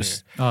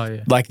psychologists. Oh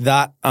yeah, like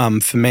that.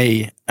 For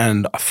me,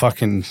 and I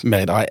fucking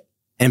mate, I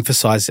can't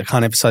emphasize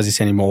this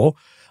anymore.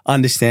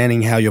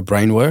 Understanding how your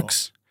brain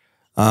works.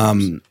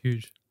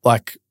 Huge.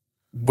 Like,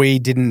 we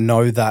didn't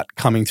know that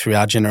coming through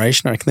our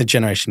generation. I reckon the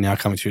generation now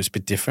coming through is a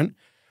bit different.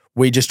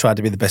 We just tried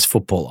to be the best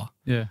footballer.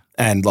 Yeah.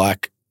 And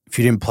like, if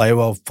you didn't play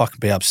well, fucking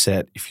be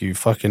upset. If you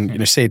fucking, you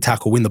know, see a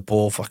tackle, win the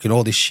ball, fucking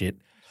all this shit.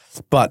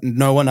 but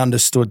no one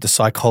understood the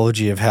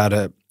psychology of how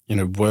to,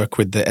 work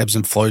with the ebbs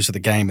and flows of the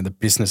game and the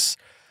business.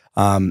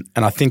 And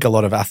I think a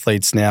lot of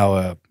athletes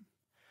now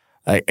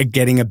are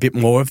getting a bit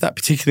more of that,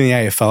 particularly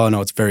in the AFL. I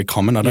know it's very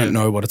common. I don't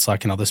know what it's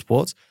like in other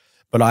sports.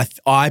 But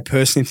I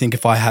personally think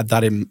if I had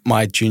that in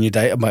my junior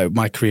day,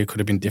 my career could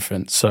have been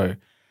different. So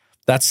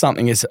that's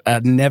something I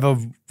never,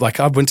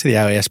 I went to the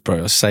AIS, bro.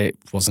 I'll say it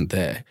wasn't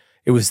there.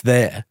 It was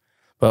there.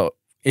 But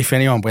if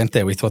anyone went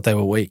there, we thought they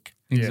were weak.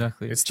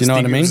 Exactly. Do you know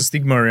what I mean? There's a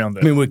stigma around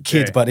it. I mean, we're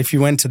kids, but if you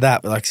went to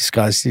that, like this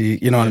guy's,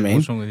 you know what I mean?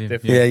 What's wrong with him?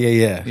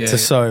 Yeah.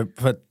 So,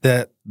 but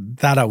that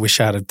I wish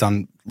I'd have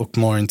looked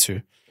more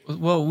into.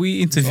 Well,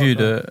 we interviewed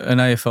an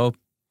AFL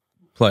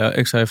player,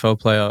 ex-AFL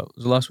player,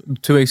 it was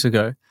 2 weeks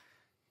ago,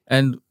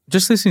 and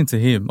just listening to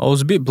him, I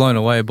was a bit blown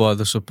away by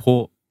the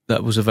support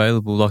that was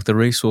available, like the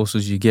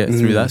resources you get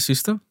through that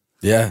system.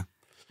 Yeah.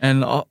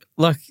 And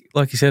like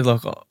you said,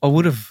 I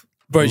would have.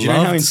 Bro, do you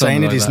know how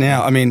insane it is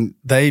now? I mean,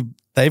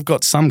 they've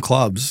got some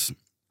clubs,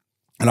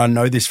 and I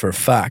know this for a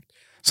fact,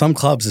 some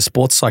clubs, the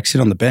sports psych sit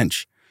on the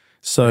bench.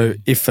 So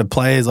if a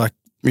player's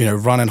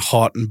running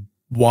hot and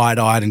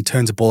wide-eyed and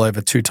turns the ball over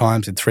 2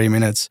 times in 3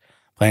 minutes,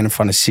 playing in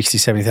front of 60,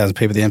 70,000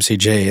 people at the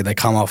MCG, and they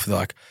come off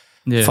with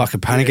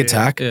fucking panic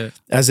attack.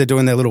 As they're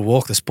doing their little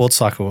walk, the sports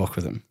psych will walk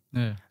with them.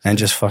 Yeah. And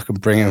just fucking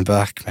bring him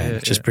back,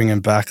 man. Just bring him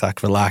back,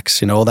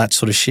 relax, all that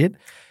sort of shit.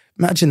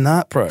 Imagine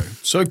that, bro.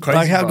 So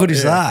crazy. How good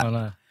is that? I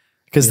know.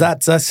 Because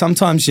that's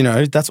sometimes,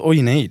 that's all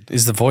you need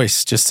is the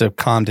voice just to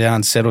calm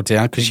down, settle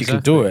down, because you can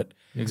do it.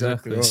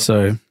 Exactly. Right.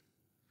 So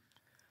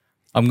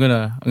I'm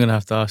gonna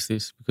have to ask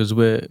this because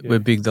we're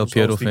big Del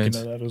Piero fans.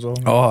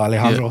 Oh,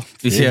 Alejandro.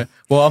 Yeah.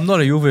 Well, I'm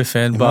not a Juve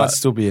fan, but might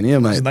still be in here,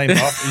 mate. He's named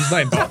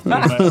after him,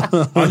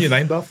 mate. Aren't you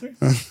named after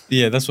him?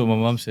 Yeah, that's what my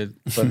mum said.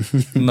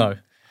 But no.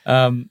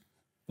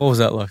 What was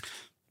that like?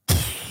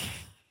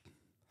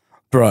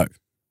 Bro,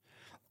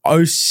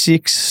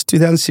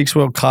 2006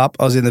 World Cup,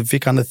 I was in the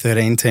Vic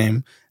under-13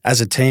 team. As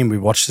a team, we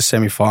watched the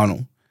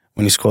semi-final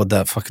when he scored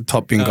that fucking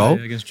top bin goal.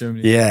 Yeah, against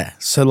Germany. Yeah.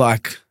 So,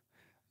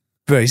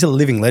 bro, he's a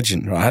living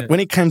legend, right? Yeah. When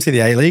he came to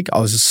the A-League,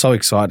 I was just so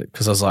excited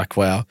because I was like,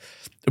 wow.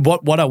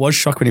 What I was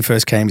shocked when he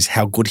first came is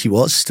how good he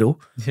was still.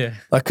 Yeah.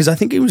 Because I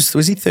think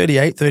was he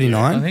 38,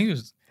 39? I think it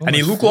was. And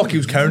he looked like he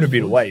was carrying a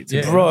bit of weight.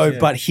 Yeah. Bro,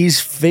 but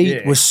his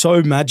feet were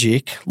so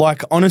magic.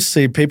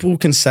 Honestly, people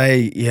can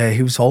say,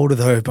 he was older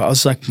though, but I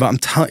was like, but I'm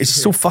telling it's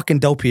still fucking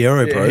Del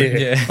Piero, bro.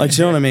 Yeah. Do you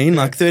know what I mean?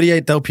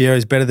 38 Del Piero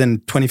is better than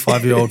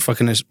 25-year-old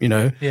fucking,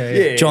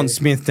 John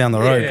Smith down the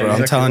road, bro.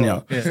 I'm telling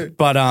you. Yeah.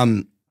 But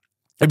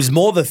it was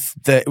more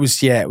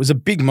it was a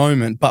big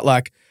moment,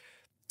 but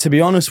to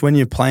be honest, when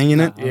you're playing in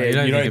it, you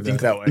don't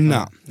think that way.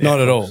 No, not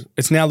at all.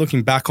 It's now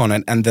looking back on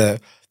it and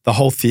the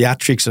whole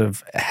theatrics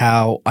of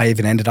how I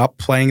even ended up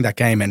playing that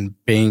game and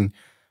being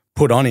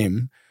put on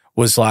him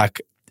was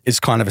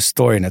it's kind of a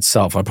story in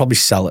itself. I'd probably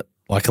sell it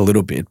a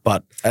little bit,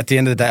 but at the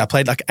end of the day, I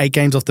played 8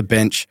 games off the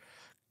bench.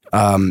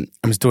 I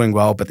was doing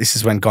well, but this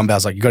is when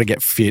Gombao's you got to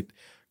get fit.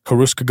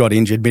 Karuska got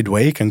injured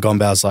midweek, and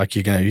Gombao's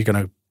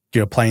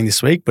you're playing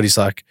this week, but he's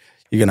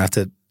you're gonna have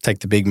to take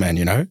the big man,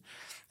 And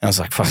I was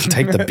like, fucking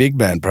take the big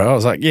man, bro. I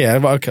was like, yeah,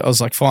 okay. I was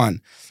like,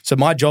 fine. So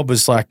my job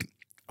was I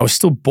was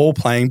still ball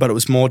playing, but it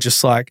was more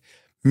just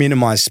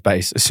minimize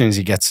space as soon as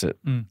he gets it.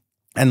 Mm.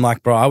 And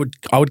bro, I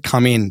would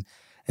come in,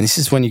 and this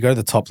is when you go to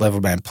the top level,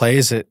 man.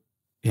 Players that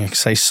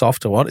say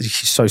soft or what,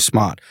 he's so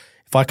smart.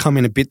 If I come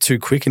in a bit too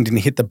quick and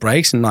didn't hit the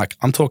brakes, and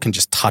I'm talking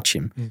just touch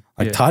him,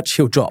 touch,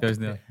 he'll drop. Goes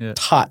now. Yeah.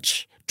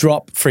 Touch,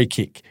 drop, free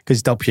kick because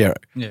he's Del Piero.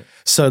 Yeah.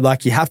 So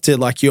you have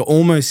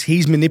to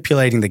he's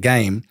manipulating the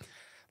game.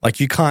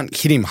 You can't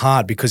hit him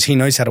hard because he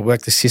knows how to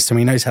work the system.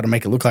 He knows how to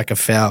make it look like a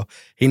foul.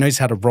 He knows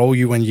how to roll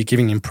you when you're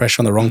giving him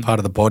pressure on the wrong part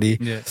of the body.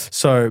 Yeah.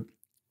 So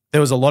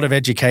there was a lot of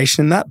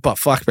education in that, but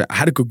I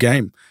had a good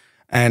game.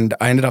 And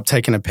I ended up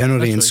taking a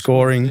penalty and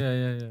scoring.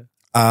 Yeah.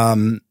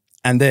 And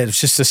then it was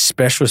just a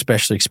special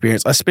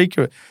experience. I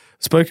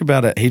spoke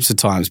about it heaps of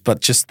times, but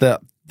just it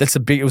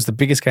was the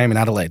biggest game in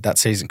Adelaide that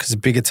season because the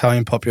big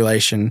Italian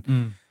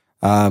population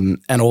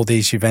and all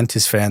these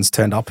Juventus fans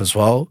turned up as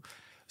well.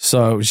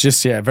 So it was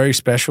just, very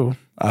special.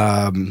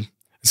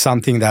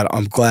 Something that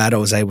I'm glad I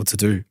was able to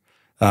do,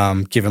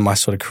 given my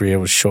sort of career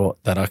was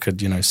short, that I could,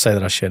 say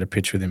that I shared a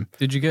pitch with him.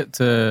 Did you get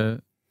to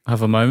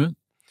have a moment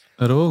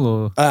at all?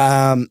 Or?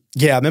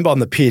 Yeah, I remember on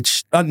the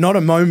pitch, not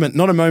a moment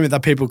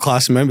that people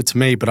class a moment to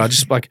me, but I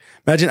just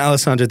imagine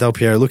Alessandro Del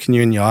Piero looking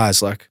you in your eyes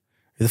who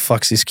the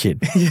fuck's this kid?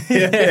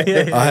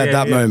 I had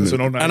that moment.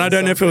 And I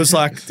don't know if it was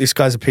this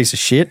guy's a piece of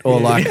shit or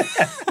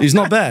he's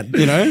not bad,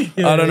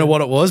 I don't know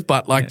what it was,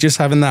 but just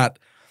having that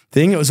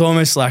thing, it was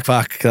almost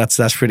fuck,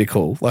 that's pretty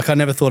cool. I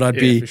never thought I'd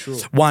be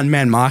one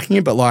man marking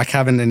it, but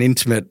having an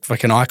intimate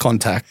fucking eye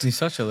contact. He's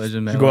such a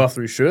legend, man. Did you go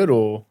after his shirt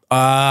or?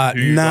 No,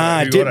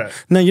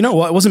 you know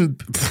what? It wasn't,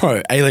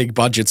 bro, A-League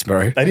budgets,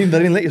 bro. They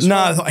didn't let you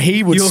swap? No,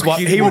 he would swap.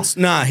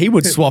 He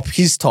would swap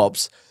his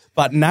tops.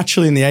 But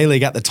naturally in the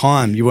A-League at the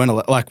time, you weren't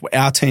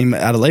our team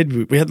at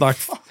Adelaide, we had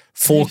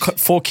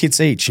four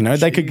kits each,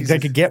 They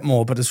could get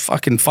more, but it's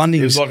fucking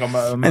funding. It was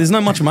and there's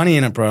not much money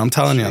in it, bro. I'm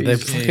telling you. They're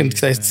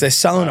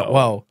selling it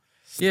well.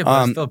 Yeah,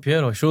 but it's not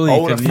Piero. Surely I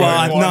you would can.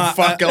 have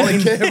fuck, I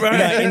don't care, bro.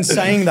 In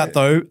saying that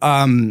though,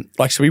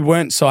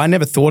 so I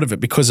never thought of it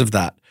because of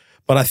that.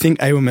 But I think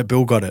Awen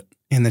McBill got it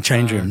in the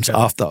change rooms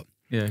after.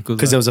 Yeah, good.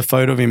 Because there was a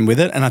photo of him with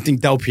it. And I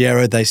think Del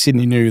Piero,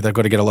 Sydney knew they've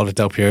got to get a lot of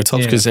Del Piero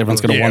tops because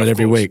everyone's going to want it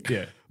every week.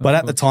 Yeah. But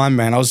at the time,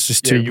 man, I was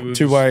just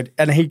too worried.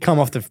 And he'd come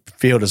off the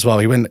field as well.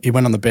 He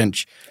went on the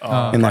bench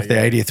in like the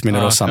 80th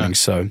minute or something.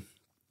 So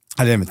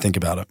I didn't even think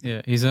about it.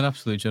 Yeah, he's an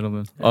absolute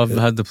gentleman. I've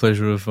had the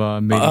pleasure of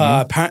meeting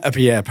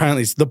him.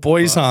 Apparently the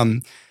boys.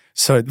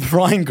 So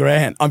Ryan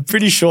Grant, I'm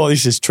pretty sure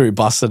this is true,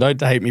 Buster.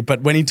 Don't hate me.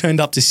 But when he turned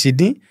up to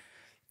Sydney,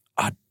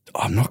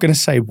 I'm not going to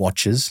say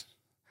watches,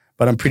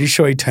 but I'm pretty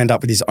sure he turned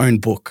up with his own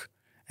book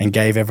and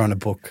gave everyone a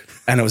book,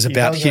 and it was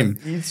about him.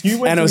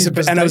 And it was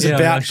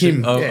about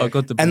him. I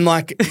got the book. And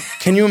like,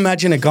 can you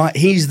imagine a guy?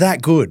 He's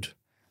that good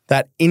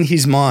that in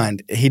his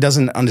mind he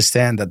doesn't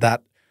understand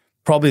that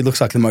probably looks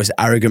like the most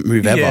arrogant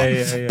move ever.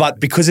 Yeah. But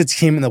because it's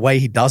him and the way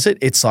he does it,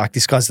 it's like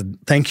this guy's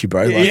thank you,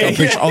 bro. Like,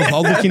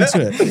 I'll look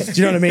into it. Do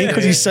you know what I mean?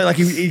 Because he's so like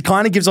he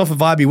kind of gives off a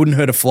vibe he wouldn't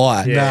hurt a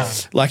fly. Yeah.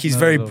 Like he's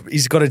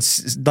he's got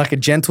a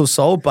gentle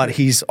soul, but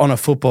he's on a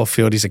football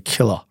field. He's a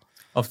killer.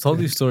 I've told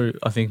this story,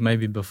 I think,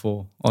 maybe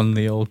before on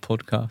the old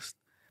podcast.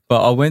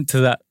 But I went to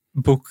that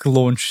book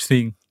launch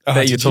thing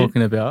that you're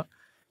talking about,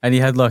 and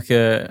he had like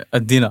a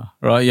dinner,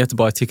 right? You had to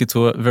buy a ticket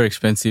to it, very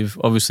expensive.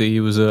 Obviously,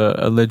 he was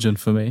a legend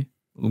for me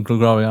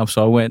growing up,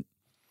 so I went.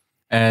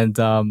 And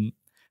the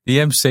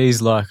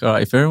MC's like, all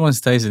right, if everyone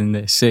stays in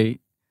their seat,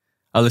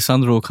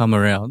 Alessandro will come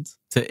around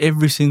to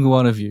every single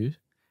one of you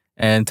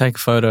and take a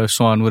photo,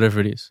 sign, whatever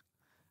it is.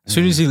 As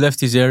soon as he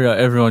left his area,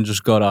 everyone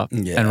just got up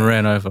and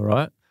ran over,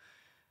 right?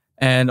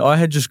 And I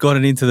had just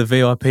gotten into the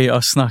VIP. I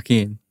snuck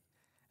in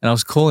and I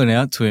was calling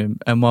out to him,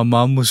 and my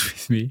mum was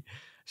with me.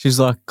 She's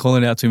like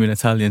calling out to him in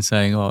Italian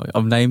saying, oh,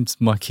 I've named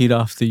my kid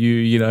after you,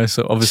 you know.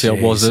 So obviously I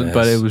wasn't,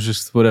 but it was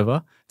just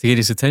whatever to get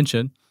his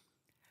attention.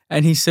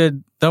 And he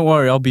said, don't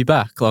worry, I'll be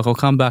back. Like, I'll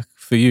come back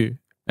for you.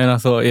 And I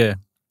thought, yeah,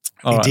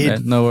 all right,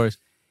 man, no worries.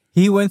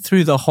 He went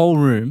through the whole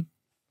room,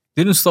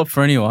 didn't stop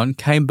for anyone,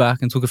 came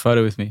back and took a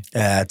photo with me.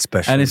 Yeah, it's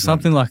special. And it's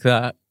something like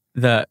that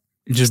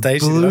just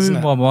blew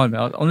my mind,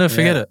 man. I'll never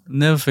forget it.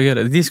 Never forget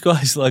it. This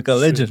guy's like a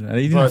legend, man.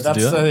 He didn't have to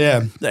do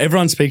that.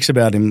 Everyone speaks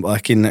about him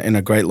like in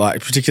a great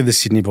light, particularly the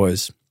Sydney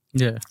boys.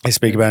 Yeah. They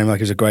speak about him like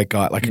he's a great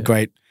guy, like a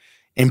great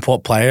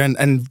import player.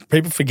 And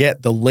people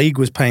forget the league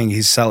was paying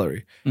his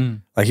salary.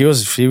 Like he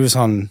was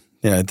on,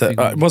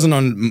 it wasn't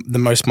on the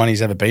most money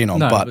he's ever been on,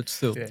 but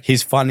still.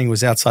 His funding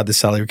was outside the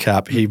salary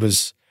cap. He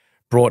was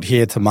brought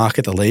here to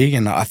market the league,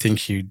 and I think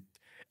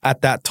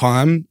at that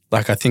time,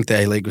 like I think the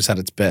A-League was at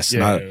its best.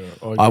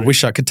 I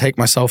wish I could take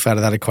myself out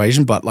of that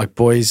equation, but like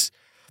boys,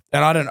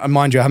 and I don't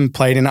mind you, I haven't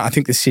played in it. I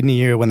think the Sydney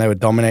year when they were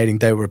dominating,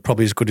 they were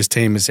probably as good as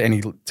team as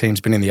any team's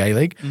been in the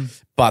A-League.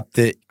 But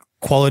the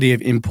quality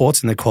of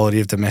imports and the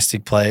quality of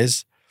domestic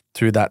players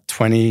through that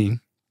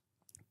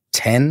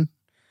 2010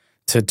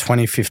 to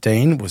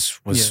 2015 was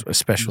a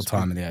special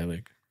time in the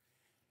A-League.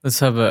 Let's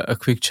have a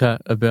quick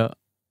chat about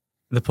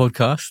the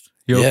podcast,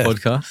 your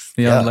podcast,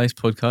 the Unlaced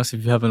podcast.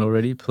 If you haven't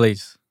already,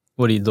 please.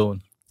 What are you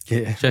doing?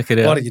 Yeah. Check it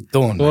out. What are you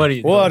doing? What are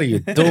you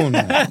doing?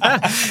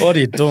 What are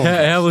you doing?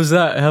 How was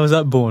that? How was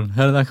that born?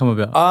 How did that come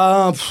about?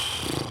 I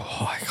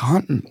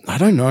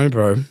don't know,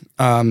 bro.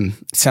 It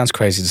sounds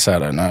crazy to say I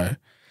don't know.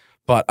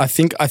 But I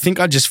think I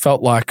just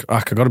felt like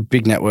I got a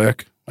big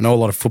network. I know a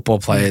lot of football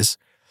players.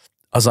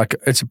 I was like,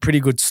 it's a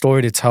pretty good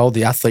story to tell,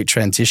 the athlete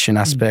transition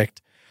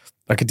aspect.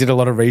 Like I did a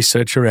lot of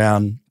research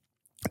around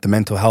the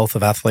mental health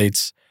of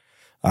athletes,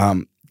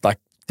 like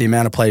the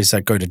amount of players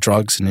that go to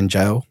drugs and in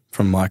jail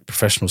from like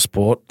professional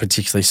sport,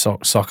 particularly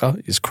soccer,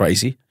 is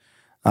crazy.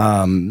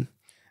 And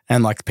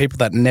like people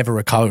that never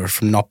recover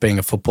from not being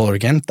a footballer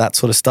again, that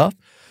sort of stuff.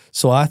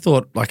 So I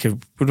thought like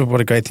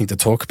what a great thing to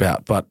talk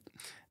about. But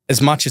as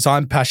much as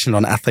I'm passionate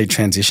on athlete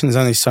transition, there's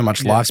only so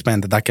much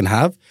lifespan that can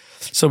have.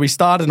 So we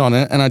started on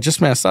it, and I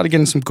started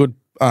getting some good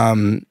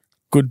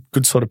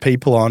sort of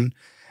people on.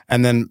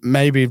 And then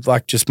maybe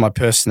like just my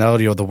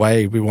personality or the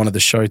way we wanted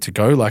the show to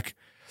go. Like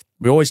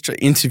we always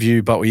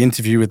interview, but we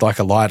interview with like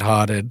a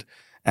lighthearted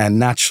and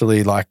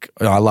naturally like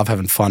I love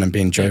having fun and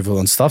being jovial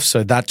and stuff.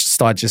 So that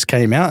style just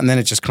came out, and then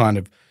it just kind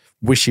of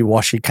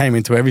wishy-washy came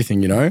into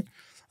everything,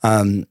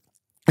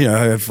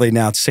 hopefully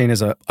now it's seen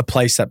as a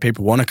place that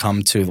people want to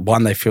come to.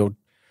 One, they feel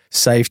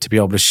safe to be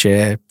able to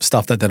share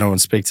stuff that they don't want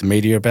to speak to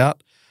media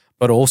about,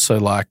 but also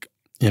like,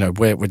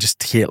 we're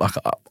just here. Like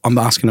I'm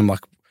asking them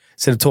like,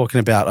 instead of talking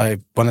about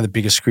one of the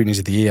biggest scrutinies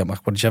of the year, I'm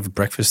like, what did you have for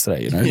breakfast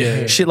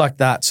today? Shit like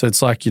that. So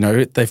it's like,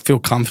 they feel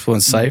comfortable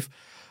and safe.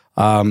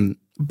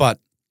 But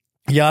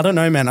yeah, I don't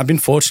know, man. I've been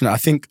fortunate. I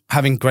think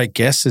having great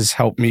guests has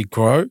helped me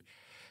grow.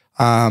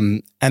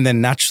 And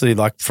then naturally,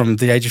 like from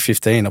the age of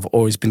 15, I've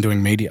always been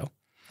doing media.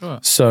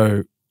 Right.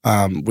 So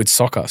with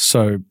soccer.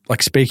 So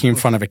like speaking in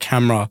front of a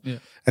camera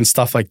and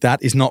stuff like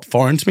that is not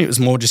foreign to me. It was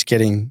more just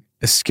getting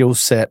a skill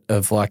set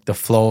of like the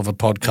flow of a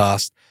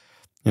podcast,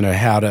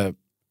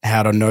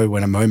 how to know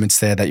when a moment's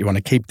there that you want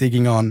to keep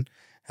digging on,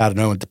 how to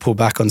know when to pull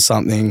back on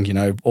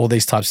something, all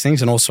these types of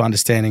things, and also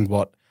understanding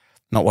what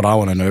not what I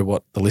want to know,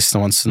 what the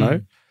listener wants to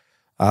know.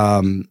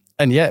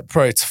 And yeah,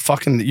 bro, it's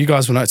fucking, you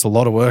guys will know it's a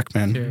lot of work,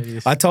 man.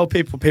 Yeah, I tell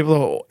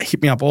people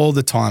hit me up all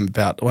the time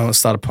about when I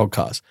start a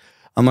podcast.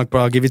 I'm like,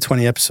 bro, I'll give you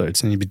 20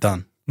 episodes and you'll be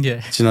done.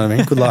 Yeah. Do you know what I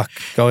mean? Good luck.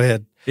 Go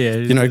ahead. Yeah.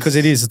 You know, because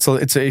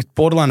it's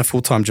borderline a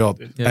full-time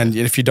job. Yeah. And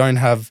if you don't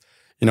have,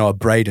 you know, a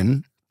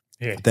Braden,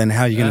 then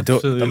how are you going to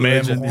do it? The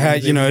man How,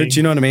 you know, do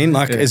you know what I mean?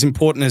 Like as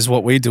important as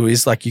what we do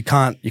is, like you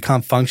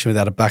can't function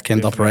without a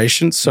back-end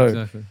operation.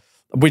 So,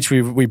 which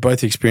we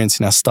both experience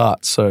in our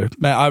start. So,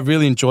 man, I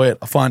really enjoy it.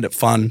 I find it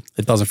fun.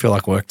 It doesn't feel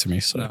like work to me.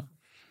 So, no,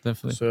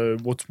 definitely. So,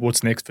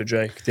 what's next for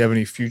Jake? Do you have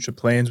any future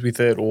plans with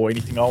it, or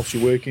anything else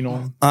you're working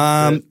on?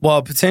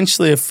 Well,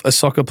 potentially a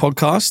soccer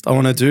podcast I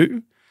want to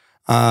do.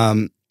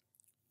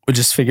 We're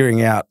just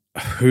figuring out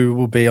who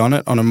will be on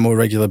it on a more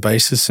regular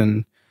basis,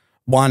 and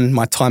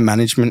my time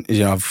management.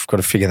 You know, I've got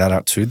to figure that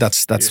out too.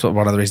 That's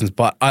one of the reasons.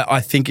 But I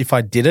think if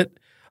I did it,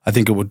 I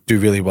think it would do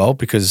really well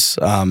because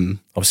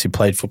obviously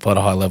played football at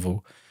a high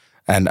level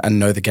and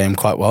know the game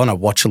quite well, and I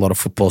watch a lot of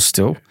football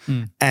still.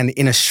 And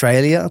in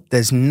Australia,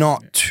 there's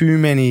not too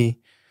many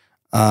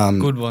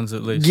good ones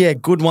at least. Yeah,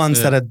 good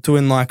ones that are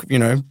doing, like, you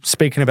know,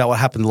 speaking about what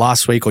happened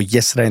last week or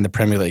yesterday in the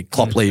Premier League,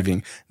 Klopp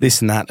leaving, this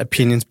and that,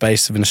 opinions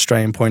based of an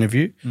Australian point of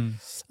view.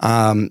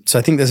 So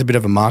I think there's a bit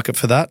of a market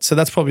for that. So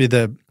that's probably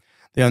the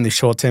only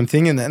short-term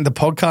thing. And the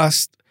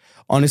podcast,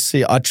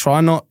 honestly, I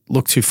try not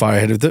look too far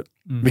ahead of it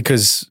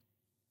because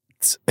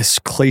as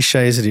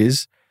cliche as it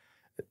is,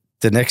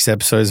 the next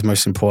episode is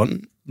most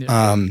important.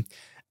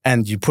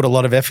 And you put a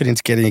lot of effort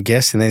into getting a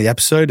guest and then the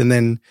episode, and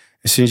then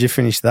as soon as you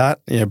finish that,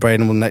 you know,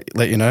 Braden will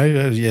let you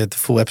know, the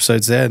full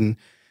episode's there and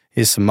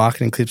here's some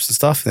marketing clips and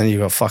stuff. And then you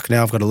go, fuck,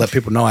 now I've got to let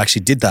people know I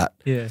actually did that.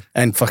 Yeah.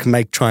 And fucking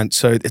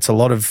so it's a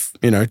lot of,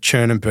 you know,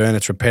 churn and burn.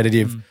 It's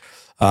repetitive.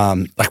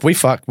 Like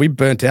we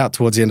burnt out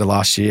towards the end of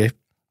last year.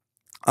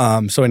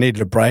 So I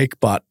needed a break,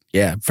 but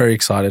yeah, very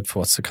excited for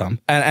what's to come.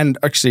 And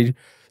actually,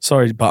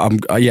 sorry, but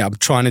I'm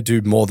trying to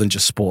do more than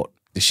just sport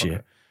this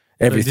year.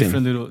 Everything. So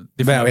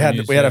different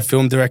we had a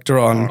film director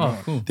on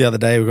the other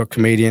day. We've got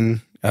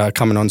comedian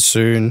coming on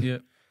soon.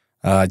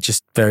 Yeah.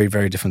 Just very,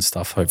 very different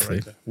stuff,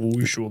 hopefully. We'll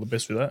wish you all the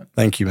best with that.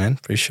 Thank you, man.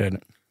 Appreciate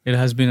it. It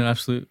has been an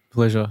absolute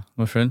pleasure,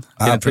 my friend.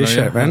 I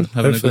appreciate it, man.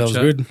 Hopefully that was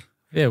good.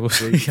 Yeah,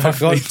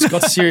 it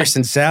got serious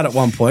and sad at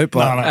one point,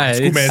 but it's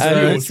good,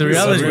 man. It's the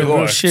reality.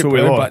 Real shit,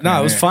 bro. But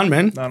no, it was fun,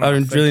 man. I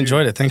really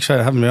enjoyed it. Thanks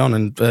for having me on,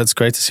 and it's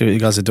great to see what you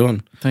guys are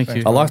doing. Thank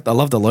you. I love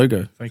the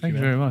logo. Thank you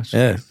very much.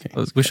 Yeah,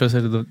 I wish I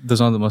said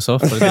designed it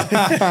myself.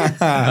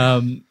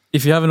 But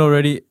if you haven't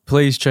already,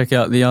 please check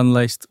out the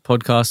Unlaced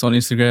podcast on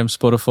Instagram,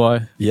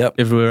 Spotify,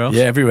 everywhere else.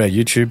 Yeah, everywhere.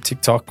 YouTube,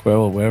 TikTok,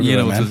 wherever. You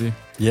know man. what to do.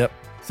 Yep.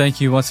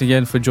 Thank you once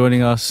again for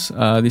joining us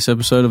this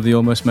episode of the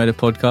Almost Made It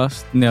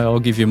podcast. Now I'll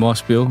give you my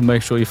spiel.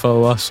 Make sure you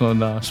follow us on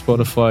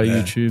Spotify,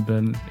 YouTube,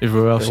 and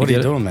everywhere else. What are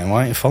you doing, man? Why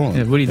aren't you following?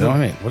 Yeah, what are you doing? What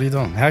I mean? What are you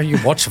doing? How do you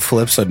watch a full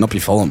episode and not be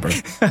following, bro?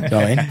 You know what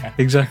I mean?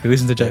 Exactly.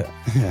 Listen to Jay.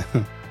 Yeah.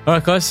 All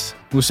right, guys.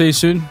 We'll see you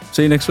soon.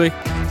 See you next week.